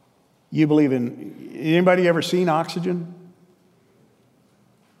 You believe in, anybody ever seen oxygen?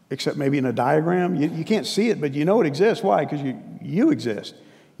 Except maybe in a diagram. You can't see it, but you know it exists. Why? Because you exist.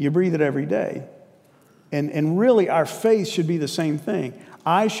 You breathe it every day. And really, our faith should be the same thing.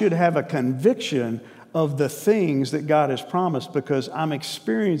 I should have a conviction of the things that God has promised because I'm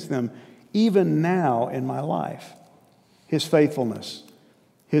experiencing them even now in my life. His faithfulness,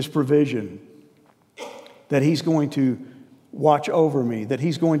 His provision, that He's going to watch over me, that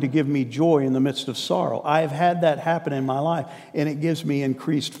He's going to give me joy in the midst of sorrow. I have had that happen in my life, and it gives me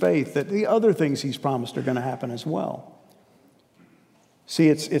increased faith that the other things He's promised are going to happen as well. See,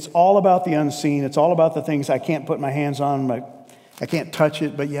 it's all about the unseen. It's all about the things I can't put my hands on, I can't touch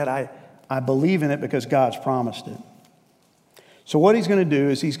it, but yet I believe in it because God's promised it. So what He's going to do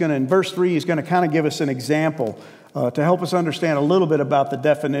is in verse 3, He's going to kind of give us an example to help us understand a little bit about the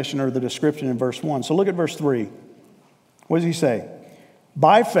definition or the description in verse 1. So look at verse 3. What does He say?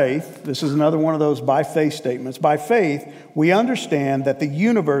 By faith, this is another one of those by faith statements. By faith, we understand that the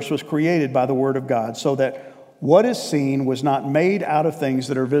universe was created by the Word of God, so that what is seen was not made out of things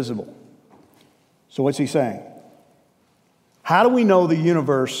that are visible. So what's he saying? How do we know the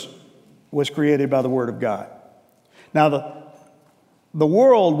universe was created by the Word of God? Now, the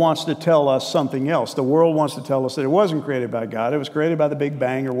world wants to tell us something else. The world wants to tell us that it wasn't created by God. It was created by the Big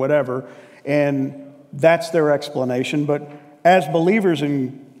Bang or whatever, and that's their explanation. But as believers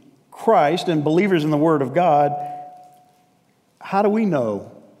in Christ and believers in the Word of God, how do we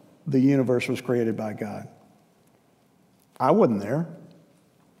know the universe was created by God? I wasn't there.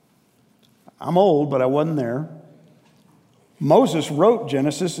 I'm old, but I wasn't there. Moses wrote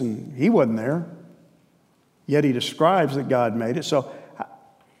Genesis, and he wasn't there. Yet he describes that God made it. So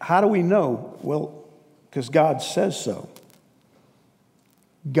how do we know? Well, because God says so.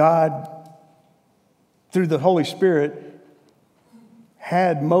 God, through the Holy Spirit,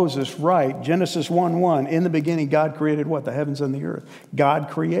 had Moses write Genesis 1:1. In the beginning, God created what? The heavens and the earth. God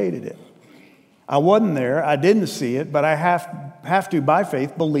created it. I wasn't there. I didn't see it, but I have to, by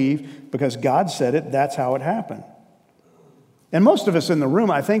faith, believe because God said it. That's how it happened. And most of us in the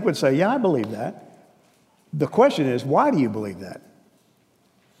room, I think, would say, yeah, I believe that. The question is, why do you believe that?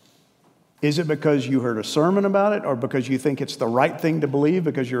 Is it because you heard a sermon about it, or because you think it's the right thing to believe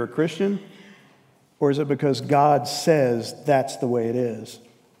because you're a Christian? Or is it because God says that's the way it is?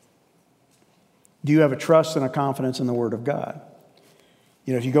 Do you have a trust and a confidence in the Word of God?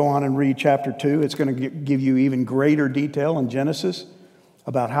 You know, if you go on and read chapter 2, it's going to give you even greater detail in Genesis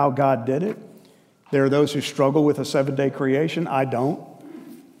about how God did it. There are those who struggle with a 7-day creation. I don't.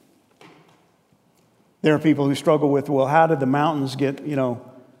 There are people who struggle with, well, how did the mountains get,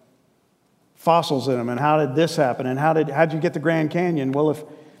 fossils in them? And how did this happen? And how did you get the Grand Canyon? Well,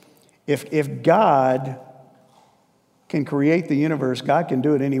 if God can create the universe, God can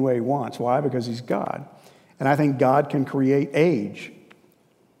do it any way he wants. Why? Because he's God. And I think God can create age.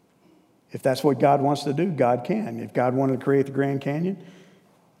 If that's what God wants to do, God can. If God wanted to create the Grand Canyon,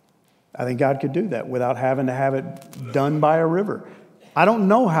 I think God could do that without having to have it done by a river. I don't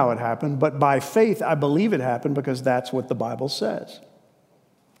know how it happened, but by faith, I believe it happened because that's what the Bible says.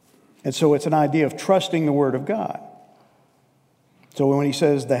 And so it's an idea of trusting the Word of God. So when he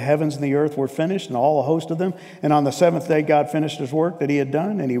says the heavens and the earth were finished and all a host of them, and on the seventh day God finished his work that he had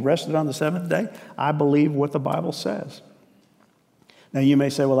done, and he rested on the seventh day, I believe what the Bible says. Now you may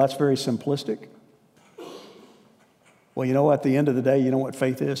say, well, that's very simplistic. Well, at the end of the day, you know what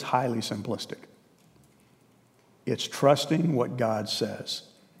faith is? Highly simplistic. It's trusting what God says.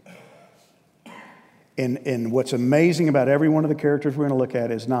 And what's amazing about every one of the characters we're going to look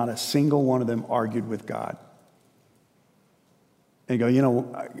at is not a single one of them argued with God. And you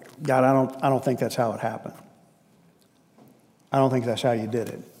go, God, I don't think that's how it happened. I don't think that's how you did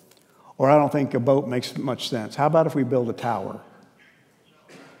it. Or I don't think a boat makes much sense. How about if we build a tower?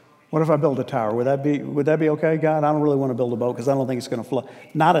 What if I build a tower? Would that be okay, God? I don't really want to build a boat because I don't think it's going to float.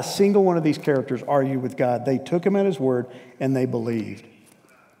 Not a single one of these characters argued with God. They took him at his word and they believed.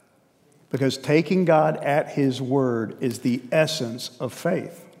 Because taking God at his word is the essence of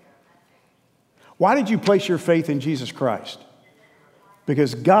faith. Why did you place your faith in Jesus Christ?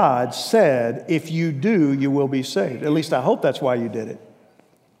 Because God said, if you do, you will be saved. At least I hope that's why you did it.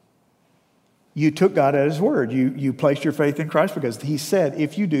 You took God at his word. You placed your faith in Christ because he said,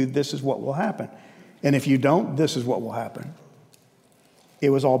 if you do, this is what will happen. And if you don't, this is what will happen.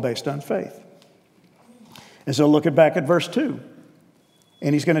 It was all based on faith. And so look back at verse 2.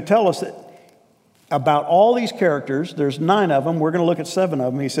 And he's going to tell us that about all these characters, there's 9 of them. We're going to look at 7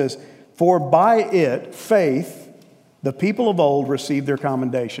 of them. He says, for by it, faith, the people of old received their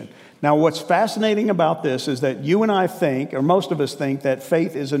commendation. Now, what's fascinating about this is that you and I think, or most of us think, that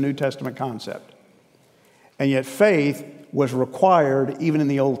faith is a New Testament concept. And yet faith was required even in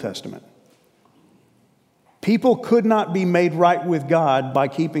the Old Testament. People could not be made right with God by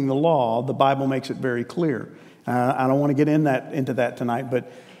keeping the law. The Bible makes it very clear. I don't want to get into that tonight,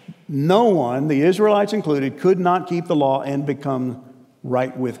 but no one, the Israelites included, could not keep the law and become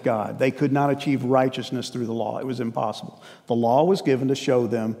right with God. They could not achieve righteousness through the law. It was impossible. The law was given to show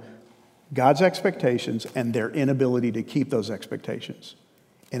them God's expectations and their inability to keep those expectations.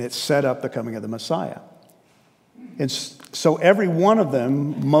 And it set up the coming of the Messiah. And so every one of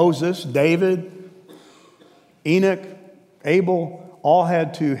them, Moses, David, Enoch, Abel, all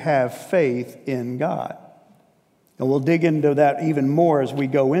had to have faith in God. And we'll dig into that even more as we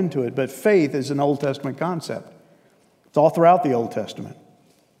go into it. But faith is an Old Testament concept. It's all throughout the Old Testament,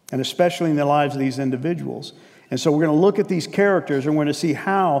 and especially in the lives of these individuals. And so we're going to look at these characters and we're going to see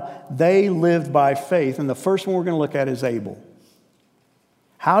how they lived by faith. And the first one we're going to look at is Abel.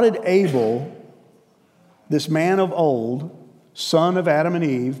 How did Abel, this man of old, son of Adam and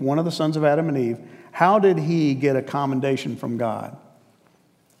Eve, one of the sons of Adam and Eve, how did he get a commendation from God?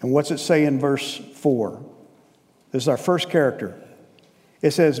 And what's it say in verse 4? This is our first character. It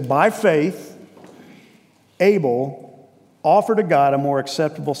says, by faith, Abel offered to God a more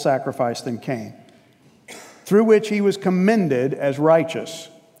acceptable sacrifice than Cain, through which he was commended as righteous,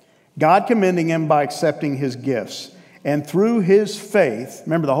 God commending him by accepting his gifts. And through his faith,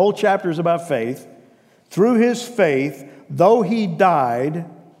 remember the whole chapter is about faith, through his faith, though he died, and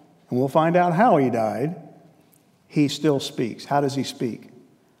we'll find out how he died, he still speaks. How does he speak?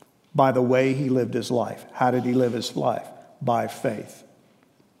 By the way he lived his life. How did he live his life? By faith.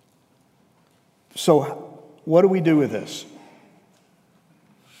 So what do we do with this?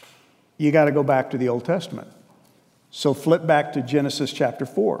 You got to go back to the Old Testament. So flip back to Genesis chapter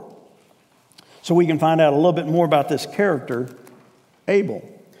 4. So we can find out a little bit more about this character, Abel.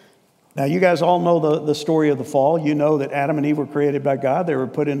 Now, you guys all know the story of the fall. You know that Adam and Eve were created by God. They were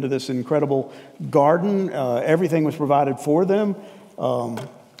put into this incredible garden. Everything was provided for them.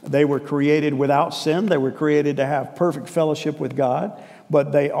 They were created without sin. They were created to have perfect fellowship with God.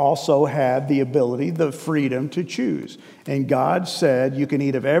 But they also had the ability, the freedom to choose. And God said, you can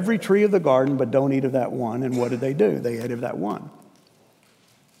eat of every tree of the garden, but don't eat of that one. And what did they do? They ate of that one.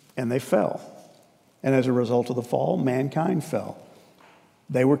 And they fell. And as a result of the fall, mankind fell.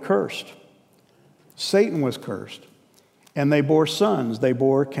 They were cursed. Satan was cursed. And they bore sons. They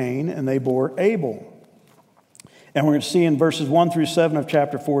bore Cain and they bore Abel. And we're going to see in verses 1 through 7 of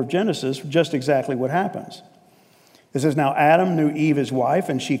chapter 4 of Genesis just exactly what happens. It says, now Adam knew Eve his wife,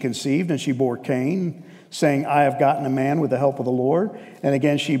 and she conceived, and she bore Cain, saying, I have gotten a man with the help of the Lord. And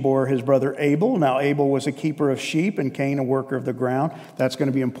again she bore his brother Abel. Now Abel was a keeper of sheep, and Cain a worker of the ground. That's going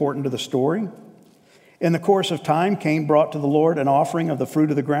to be important to the story. In the course of time, Cain brought to the Lord an offering of the fruit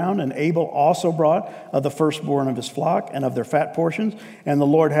of the ground, and Abel also brought of the firstborn of his flock and of their fat portions. And the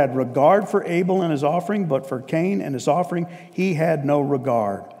Lord had regard for Abel and his offering, but for Cain and his offering he had no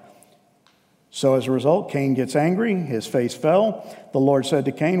regard. So as a result, Cain gets angry, his face fell. The Lord said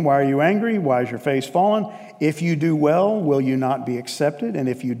to Cain, why are you angry? Why is your face fallen? If you do well, will you not be accepted? And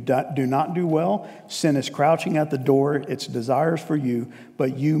if you do not do well, sin is crouching at the door. Its desires for you,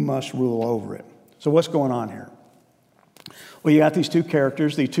 but you must rule over it. So what's going on here? Well, you got these two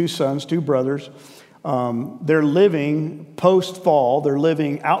characters, the two sons, two brothers. They're living post-fall. They're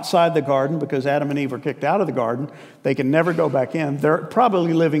living outside the garden because Adam and Eve were kicked out of the garden. They can never go back in. They're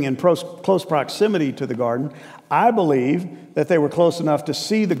probably living in close proximity to the garden. I believe that they were close enough to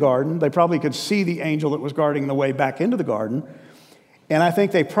see the garden. They probably could see the angel that was guarding the way back into the garden. And I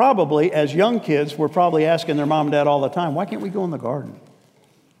think they probably, as young kids, were probably asking their mom and dad all the time, why can't we go in the garden?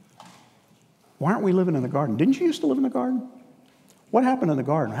 Why aren't we living in the garden? Didn't you used to live in the garden? What happened in the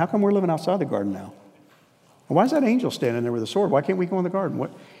garden? How come we're living outside the garden now? And why is that angel standing there with a sword? Why can't we go in the garden?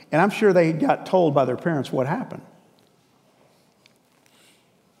 And I'm sure they got told by their parents what happened.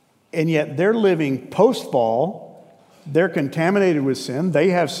 And yet they're living post-fall. They're contaminated with sin. They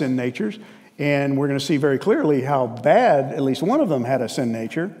have sin natures. And we're going to see very clearly how bad at least one of them had a sin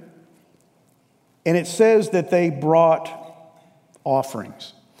nature. And it says that they brought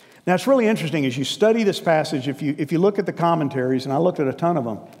offerings. Now, it's really interesting as you study this passage, if you look at the commentaries, and I looked at a ton of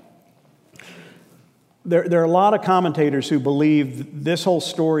them, there are a lot of commentators who believe this whole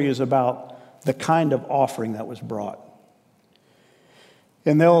story is about the kind of offering that was brought.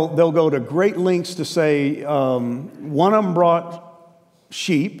 And they'll go to great lengths to say one of them brought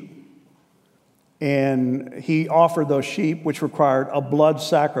sheep, and he offered those sheep, which required a blood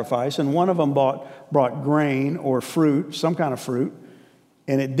sacrifice, and one of them brought grain or fruit, some kind of fruit,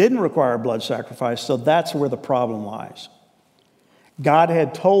 and it didn't require a blood sacrifice, so that's where the problem lies. God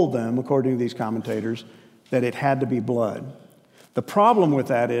had told them, according to these commentators, that it had to be blood. The problem with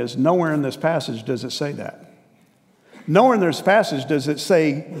that is nowhere in this passage does it say that. Nowhere in this passage does it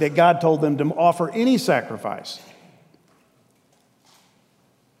say that God told them to offer any sacrifice.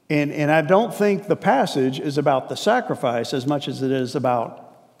 And I don't think the passage is about the sacrifice as much as it is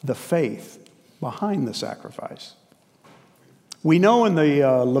about the faith behind the sacrifice. We know in the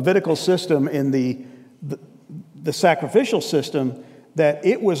Levitical system, in the sacrificial system, that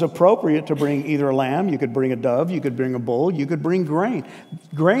it was appropriate to bring either a lamb, you could bring a dove, you could bring a bull, you could bring grain.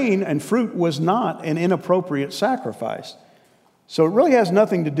 Grain and fruit was not an inappropriate sacrifice. So it really has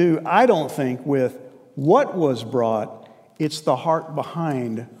nothing to do, I don't think, with what was brought. It's the heart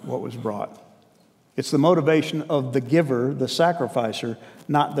behind what was brought. It's the motivation of the giver, the sacrificer,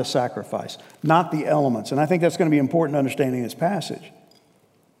 not the sacrifice, not the elements. And I think that's going to be important to understanding this passage.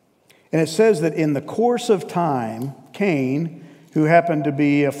 And it says that in the course of time, Cain who happened to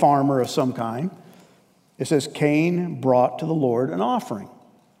be a farmer of some kind. It says Cain brought to the Lord an offering.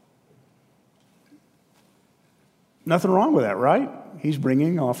 Nothing wrong with that, right? He's bringing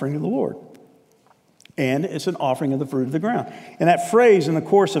an offering to the Lord. And it's an offering of the fruit of the ground. And that phrase, in the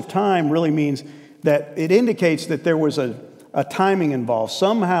course of time, really means that it indicates that there was a timing involved.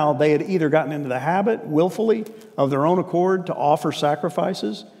 Somehow they had either gotten into the habit, willfully, of their own accord, to offer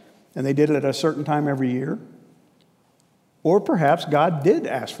sacrifices, and they did it at a certain time every year. Or perhaps God did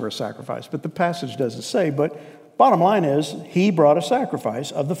ask for a sacrifice, but the passage doesn't say. But bottom line is, he brought a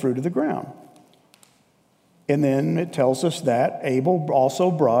sacrifice of the fruit of the ground. And then it tells us that Abel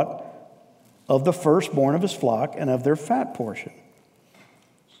also brought of the firstborn of his flock and of their fat portion.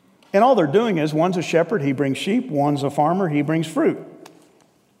 And all they're doing is, one's a shepherd, he brings sheep. One's a farmer, he brings fruit.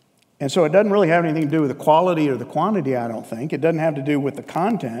 And so it doesn't really have anything to do with the quality or the quantity, I don't think. It doesn't have to do with the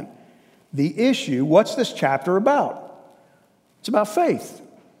content. The issue, what's this chapter about? It's about faith.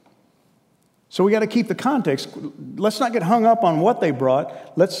 So we got to keep the context. Let's not get hung up on what they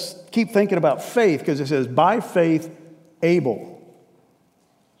brought. Let's keep thinking about faith, because it says, by faith, Abel.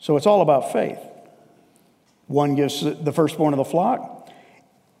 So it's all about faith. One gives the firstborn of the flock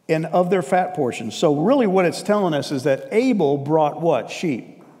and of their fat portion. So really what it's telling us is that Abel brought what?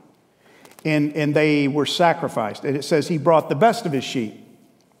 Sheep. And they were sacrificed. And it says he brought the best of his sheep.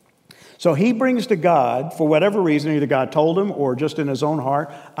 So he brings to God, for whatever reason, either God told him or just in his own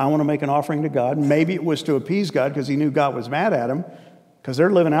heart, I want to make an offering to God. Maybe it was to appease God because he knew God was mad at him because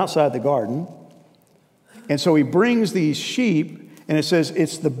they're living outside the garden. And so he brings these sheep, and it says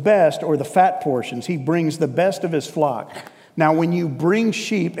it's the best, or the fat portions. He brings the best of his flock. Now, when you bring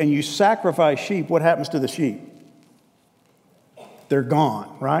sheep and you sacrifice sheep, what happens to the sheep? They're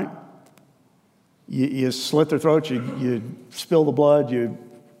gone, right? You slit their throats, you spill the blood, you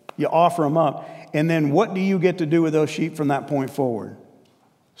offer them up. And then what do you get to do with those sheep from that point forward?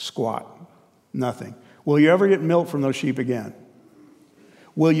 Squat. Nothing. Will you ever get milk from those sheep again?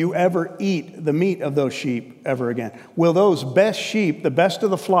 Will you ever eat the meat of those sheep ever again? Will those best sheep, the best of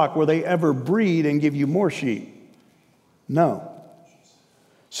the flock, will they ever breed and give you more sheep? No.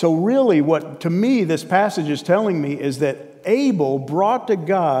 So really what, to me, this passage is telling me is that Abel brought to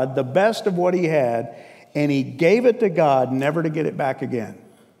God the best of what he had, and he gave it to God, never to get it back again.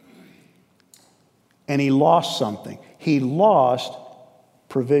 And he lost something. He lost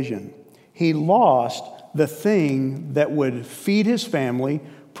provision. He lost the thing that would feed his family,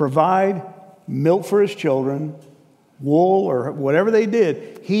 provide milk for his children, wool, or whatever they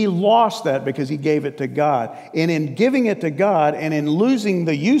did. He lost that because he gave it to God. And in giving it to God and in losing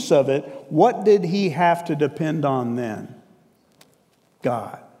the use of it, what did he have to depend on then?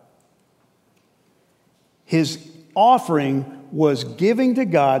 God. His offering was giving to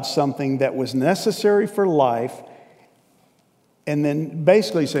God something that was necessary for life, and then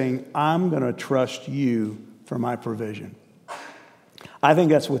basically saying, I'm going to trust you for my provision. I think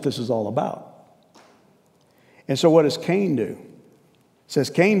that's what this is all about. And so what does Cain do? It says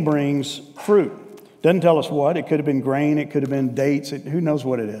Cain brings fruit. Doesn't tell us what. It could have been grain. It could have been dates. Who knows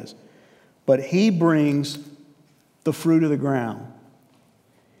what it is. But he brings the fruit of the ground,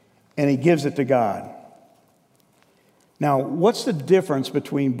 and he gives it to God. Now, what's the difference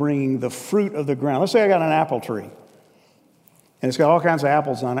between bringing the fruit of the ground? Let's say I got an apple tree, and it's got all kinds of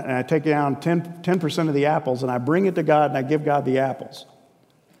apples on it, and I take down 10% of the apples, and I bring it to God, and I give God the apples.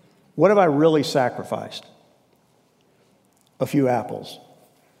 What have I really sacrificed? A few apples.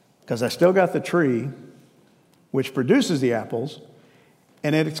 Because I still got the tree, which produces the apples,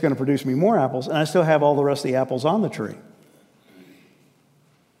 and it's going to produce me more apples, and I still have all the rest of the apples on the tree.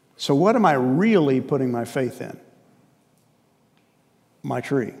 So what am I really putting my faith in? My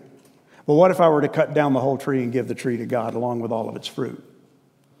tree. Well, what if I were to cut down the whole tree and give the tree to God along with all of its fruit?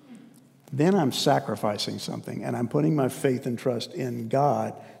 Then I'm sacrificing something, and I'm putting my faith and trust in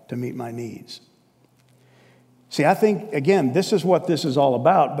God to meet my needs. See, I think, again, this is what this is all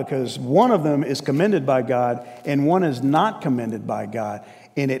about, because one of them is commended by God and one is not commended by God.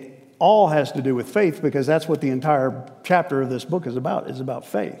 And it all has to do with faith, because that's what the entire chapter of this book is about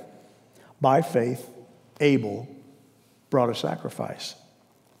faith. By faith, Abel brought a sacrifice.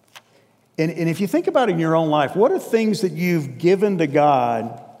 And if you think about it in your own life, what are things that you've given to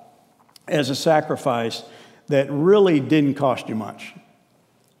God as a sacrifice that really didn't cost you much?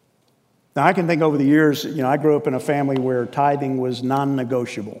 Now, I can think over the years, I grew up in a family where tithing was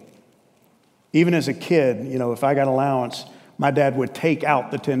non-negotiable. Even as a kid, if I got allowance, my dad would take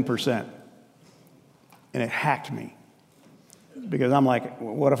out the 10%. And it hacked me. Because I'm like,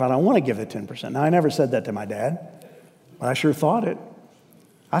 what if I don't want to give the 10%? Now, I never said that to my dad, but I sure thought it.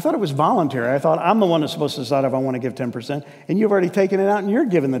 I thought it was voluntary. I thought I'm the one that's supposed to decide if I want to give 10%, and you've already taken it out and you're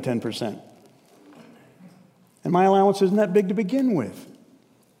giving the 10%. And my allowance isn't that big to begin with.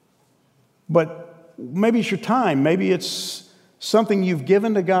 But maybe it's your time. Maybe it's something you've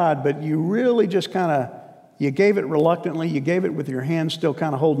given to God, but you really just kind of, you gave it reluctantly. You gave it with your hands still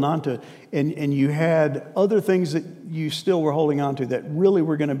kind of holding on to it. And you had other things that you still were holding on to that really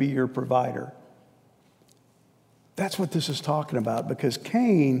were going to be your provider. That's what this is talking about, because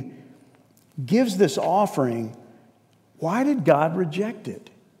Cain gives this offering. Why did God reject it?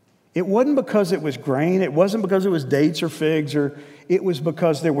 It wasn't because it was grain. It wasn't because it was dates or figs. It was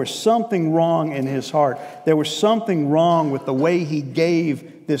because there was something wrong in his heart. There was something wrong with the way he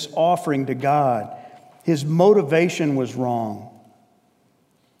gave this offering to God. His motivation was wrong.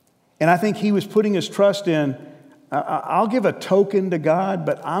 And I think he was putting his trust in, I'll give a token to God,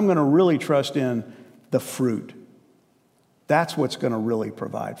 but I'm going to really trust in the fruit. That's what's going to really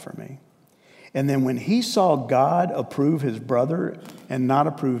provide for me. And then when he saw God approve his brother and not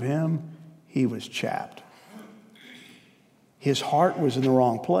approve him, he was chapped. His heart was in the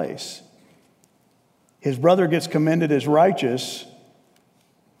wrong place. His brother gets commended as righteous,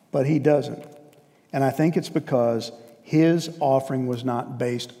 but he doesn't. And I think it's because his offering was not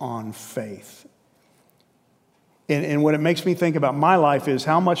based on faith. And what it makes me think about my life is,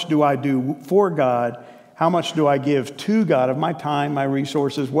 how much do I do for God? How much do I give to God of my time, my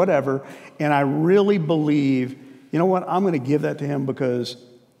resources, whatever? And I really believe, you know what, I'm going to give that to him because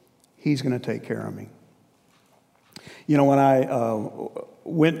he's going to take care of me. You know, when I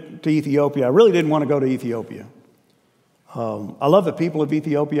went to Ethiopia, I really didn't want to go to Ethiopia. I love the people of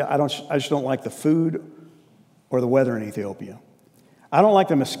Ethiopia. I just don't like the food or the weather in Ethiopia. I don't like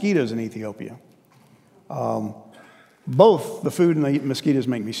the mosquitoes in Ethiopia. Both the food and the mosquitoes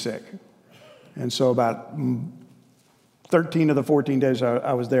make me sick. And so about 13 of the 14 days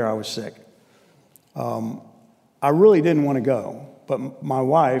I was there, I was sick. I really didn't want to go, but my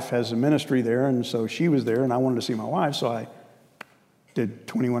wife has a ministry there, and so she was there, and I wanted to see my wife, so I did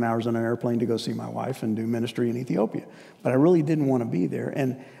 21 hours on an airplane to go see my wife and do ministry in Ethiopia. But I really didn't want to be there.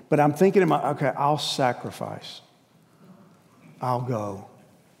 But I'm thinking, okay, I'll sacrifice. I'll go.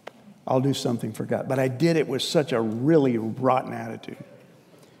 I'll do something for God. But I did it with such a really rotten attitude.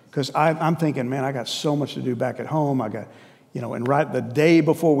 Because I'm thinking, man, I got so much to do back at home. I got, and right the day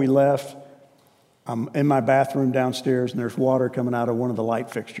before we left, I'm in my bathroom downstairs, and there's water coming out of one of the light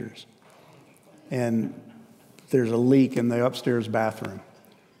fixtures. And there's a leak in the upstairs bathroom.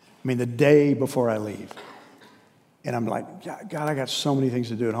 I mean, the day before I leave. And I'm like, God, I got so many things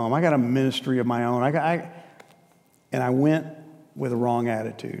to do at home. I got a ministry of my own. And I went with a wrong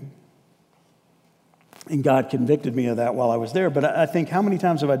attitude. And God convicted me of that while I was there. But I think, how many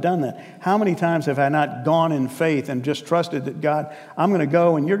times have I done that? How many times have I not gone in faith and just trusted that, God, I'm going to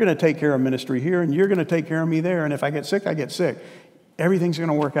go and you're going to take care of ministry here and you're going to take care of me there. And if I get sick, I get sick. Everything's going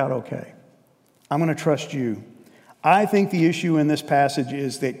to work out okay. I'm going to trust you. I think the issue in this passage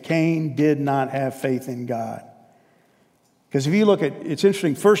is that Cain did not have faith in God. Because if you look at, it's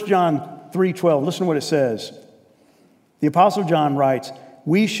interesting, 1 John 3:12, listen to what it says. The Apostle John writes,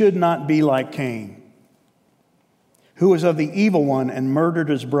 we should not be like Cain, who was of the evil one and murdered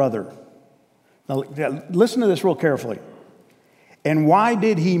his brother. Now, listen to this real carefully. And why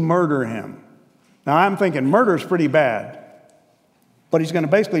did he murder him? Now, I'm thinking murder is pretty bad. But he's going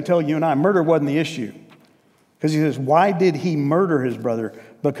to basically tell you and I, murder wasn't the issue. Because he says, why did he murder his brother?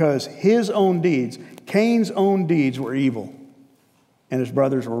 Because his own deeds, Cain's own deeds were evil. And his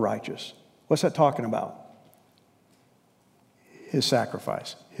brothers were righteous. What's that talking about? His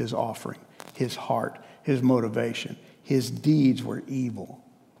sacrifice, his offering, his heart, his motivation. His deeds were evil.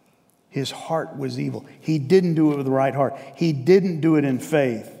 His heart was evil. He didn't do it with the right heart. He didn't do it in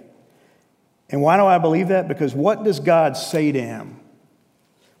faith. And why do I believe that? Because what does God say to him?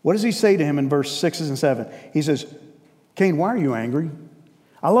 What does he say to him in verse 6 and 7? He says, Cain, why are you angry?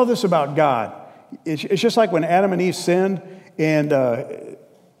 I love this about God. It's just like when Adam and Eve sinned and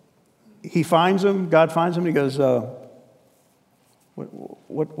he finds them, God finds them, and he goes,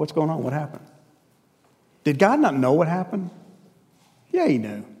 what's going on? What happened? Did God not know what happened? Yeah, he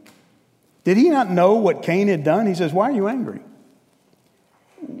knew. Did he not know what Cain had done? He says, why are you angry?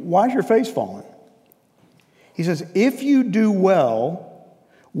 Why is your face fallen? He says, if you do well,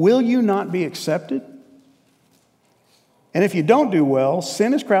 will you not be accepted? And if you don't do well,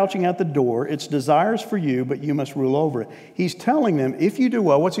 sin is crouching at the door. Its desires for you, but you must rule over it. He's telling them, if you do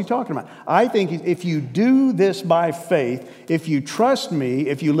well, what's he talking about? I think if you do this by faith, if you trust me,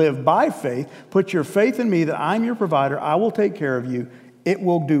 if you live by faith, put your faith in me that I'm your provider, I will take care of you, it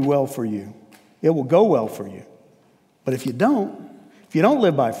will do well for you. It will go well for you. But if you don't, If you don't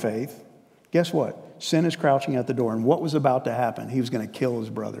live by faith, guess what? Sin is crouching at the door. And what was about to happen? He was going to kill his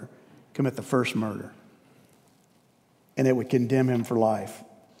brother, commit the first murder. And it would condemn him for life.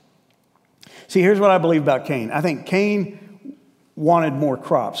 See, here's what I believe about Cain. I think Cain wanted more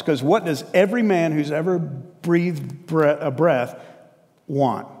crops. Because what does every man who's ever breathed a breath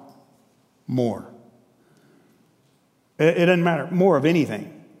want? More. It doesn't matter. More of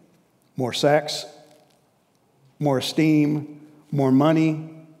anything. More sex, more esteem, more money,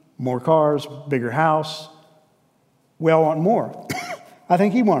 more cars, bigger house. We all want more. I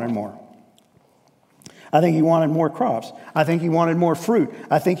think he wanted more. I think he wanted more crops. I think he wanted more fruit.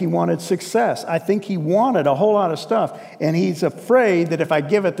 I think he wanted success. I think he wanted a whole lot of stuff. And he's afraid that if I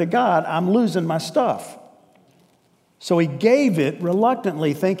give it to God, I'm losing my stuff. So he gave it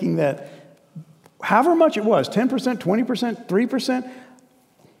reluctantly, thinking that however much it was, 10%, 20%, 3%,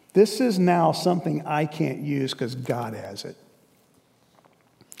 this is now something I can't use because God has it.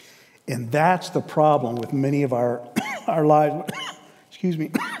 And that's the problem with many of our lives, excuse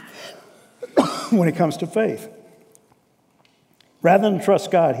me, when it comes to faith. Rather than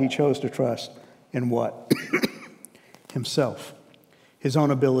trust God, he chose to trust in what? Himself. His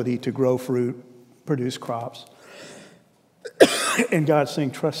own ability to grow fruit, produce crops. And God's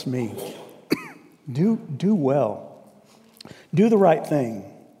saying, trust me. Do well. Do the right thing.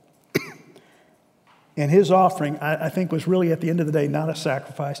 And his offering, I think, was really, at the end of the day, not a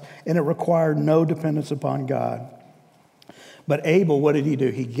sacrifice. And it required no dependence upon God. But Abel, what did he do?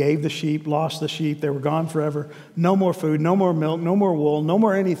 He gave the sheep, lost the sheep. They were gone forever. No more food, no more milk, no more wool, no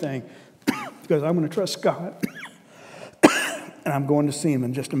more anything. Because I'm going to trust God. And I'm going to see him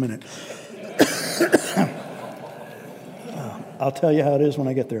in just a minute. I'll tell you how it is when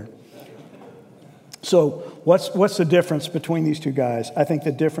I get there. So what's the difference between these two guys? I think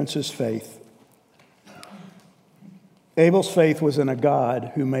the difference is faith. Abel's faith was in a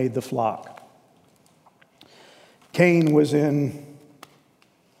God who made the flock. Cain was in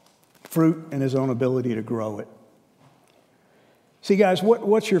fruit and his own ability to grow it. See, guys,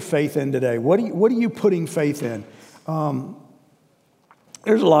 what's your faith in today? What are you putting faith in?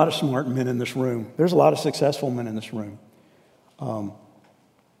 There's a lot of smart men in this room. There's a lot of successful men in this room.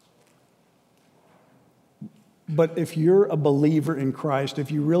 But if you're a believer in Christ,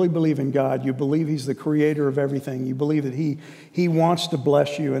 if you really believe in God, you believe he's the creator of everything, you believe that he wants to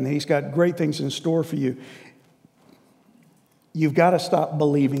bless you and he's got great things in store for you, you've got to stop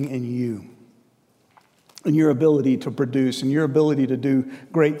believing in you and your ability to produce and your ability to do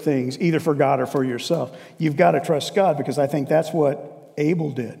great things, either for God or for yourself. You've got to trust God, because I think that's what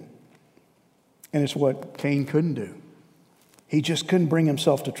Abel did. And it's what Cain couldn't do. He just couldn't bring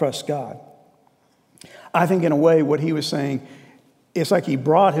himself to trust God. I think in a way what he was saying, it's like he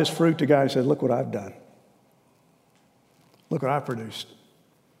brought his fruit to God and said, look what I've done. Look what I've produced.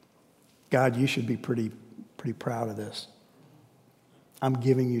 God, you should be pretty proud of this. I'm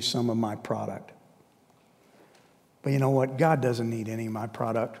giving you some of my product. But you know what? God doesn't need any of my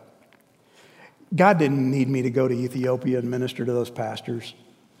product. God didn't need me to go to Ethiopia and minister to those pastors.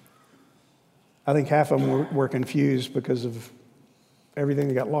 I think half of them were confused because of everything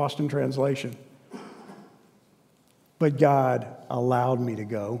that got lost in translation. But God allowed me to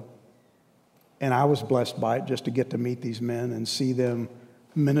go. And I was blessed by it, just to get to meet these men and see them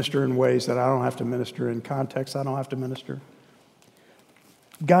minister in ways that I don't have to minister, in contexts I don't have to minister.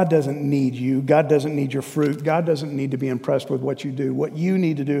 God doesn't need you. God doesn't need your fruit. God doesn't need to be impressed with what you do. What you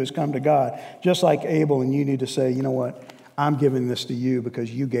need to do is come to God, just like Abel, and you need to say, you know what? I'm giving this to you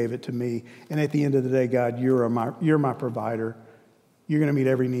because you gave it to me. And at the end of the day, God, you're my provider. You're going to meet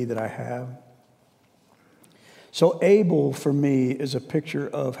every need that I have. So Abel, for me, is a picture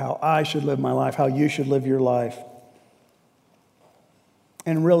of how I should live my life, how you should live your life.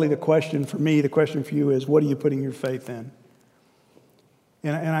 And really the question for me, the question for you is, what are you putting your faith in?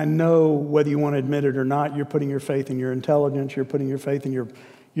 And I know whether you want to admit it or not, you're putting your faith in your intelligence, you're putting your faith in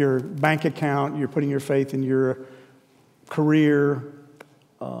your bank account, you're putting your faith in your career.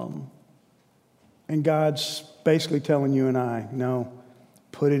 And God's basically telling you and I, no,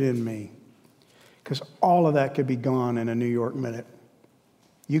 put it in me. Because all of that could be gone in a New York minute.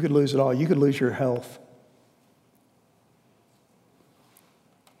 You could lose it all. You could lose your health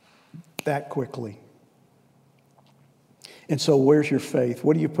that quickly. And so where's your faith?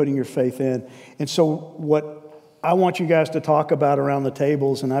 What are you putting your faith in? And so what I want you guys to talk about around the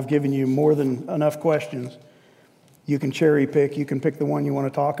tables, and I've given you more than enough questions. You can cherry pick. You can pick the one you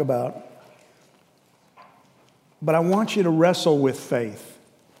want to talk about. But I want you to wrestle with faith.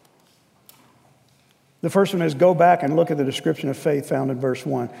 The first one is go back and look at the description of faith found in verse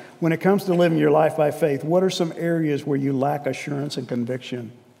 1. When it comes to living your life by faith, what are some areas where you lack assurance and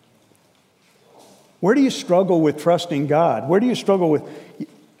conviction? Where do you struggle with trusting God? Where do you struggle with,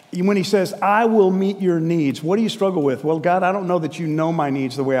 when he says, I will meet your needs, what do you struggle with? Well, God, I don't know that you know my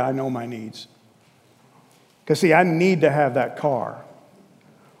needs the way I know my needs. Because see, I need to have that car.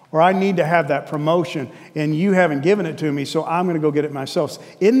 Or I need to have that promotion, and you haven't given it to me, so I'm going to go get it myself.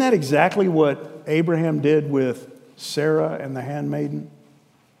 Isn't that exactly what Abraham did with Sarah and the handmaiden?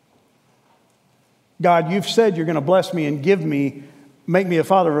 God, you've said you're going to bless me and make me a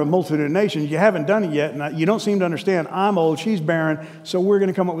father of a multitude of nations. You haven't done it yet, and you don't seem to understand. I'm old, she's barren, so we're going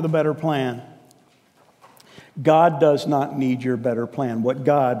to come up with a better plan. God does not need your better plan. What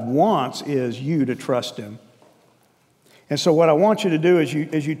God wants is you to trust him. And so what I want you to do as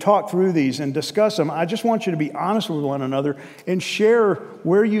you talk through these and discuss them, I just want you to be honest with one another and share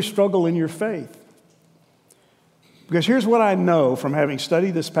where you struggle in your faith. Because here's what I know from having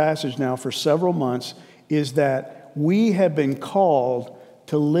studied this passage now for several months is that we have been called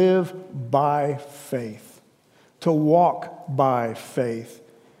to live by faith, to walk by faith,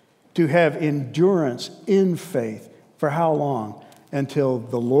 to have endurance in faith. For how long? Until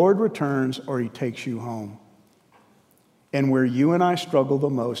the Lord returns or he takes you home. And where you and I struggle the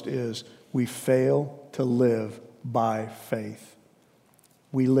most is we fail to live by faith.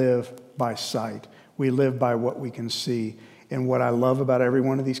 We live by sight. We live by what we can see. And what I love about every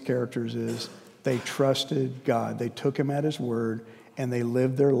one of these characters is they trusted God. They took him at his word, and they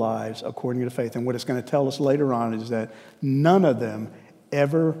lived their lives according to faith. And what it's going to tell us later on is that none of them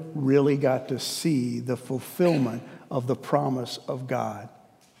ever really got to see the fulfillment of the promise of God,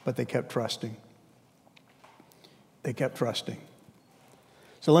 but they kept trusting. They kept trusting.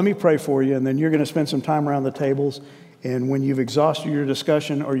 So let me pray for you, and then you're going to spend some time around the tables. And when you've exhausted your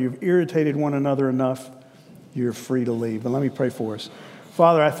discussion or you've irritated one another enough, you're free to leave. But let me pray for us.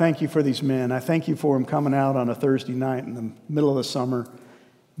 Father, I thank you for these men. I thank you for them coming out on a Thursday night in the middle of the summer,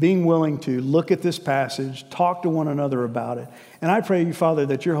 being willing to look at this passage, talk to one another about it. And I pray you, Father,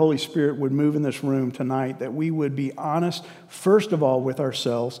 that your Holy Spirit would move in this room tonight, that we would be honest, first of all, with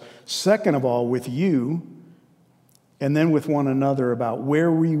ourselves, second of all, with you, and then with one another about where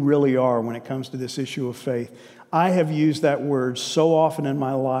we really are when it comes to this issue of faith. I have used that word so often in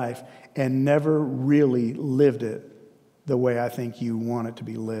my life and never really lived it the way I think you want it to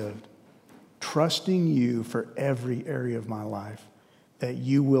be lived. Trusting you for every area of my life, that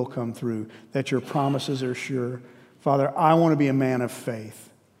you will come through, that your promises are sure. Father, I want to be a man of faith.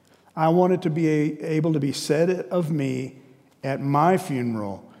 I want it to be able to be said of me at my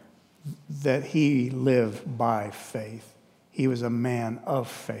funeral that he lived by faith. He was a man of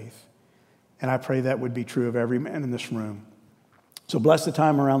faith. And I pray that would be true of every man in this room. So bless the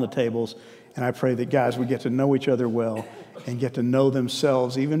time around the tables. And I pray that, guys, we get to know each other well and get to know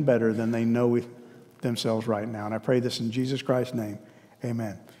themselves even better than they know themselves right now. And I pray this in Jesus Christ's name.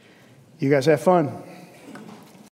 Amen. You guys have fun.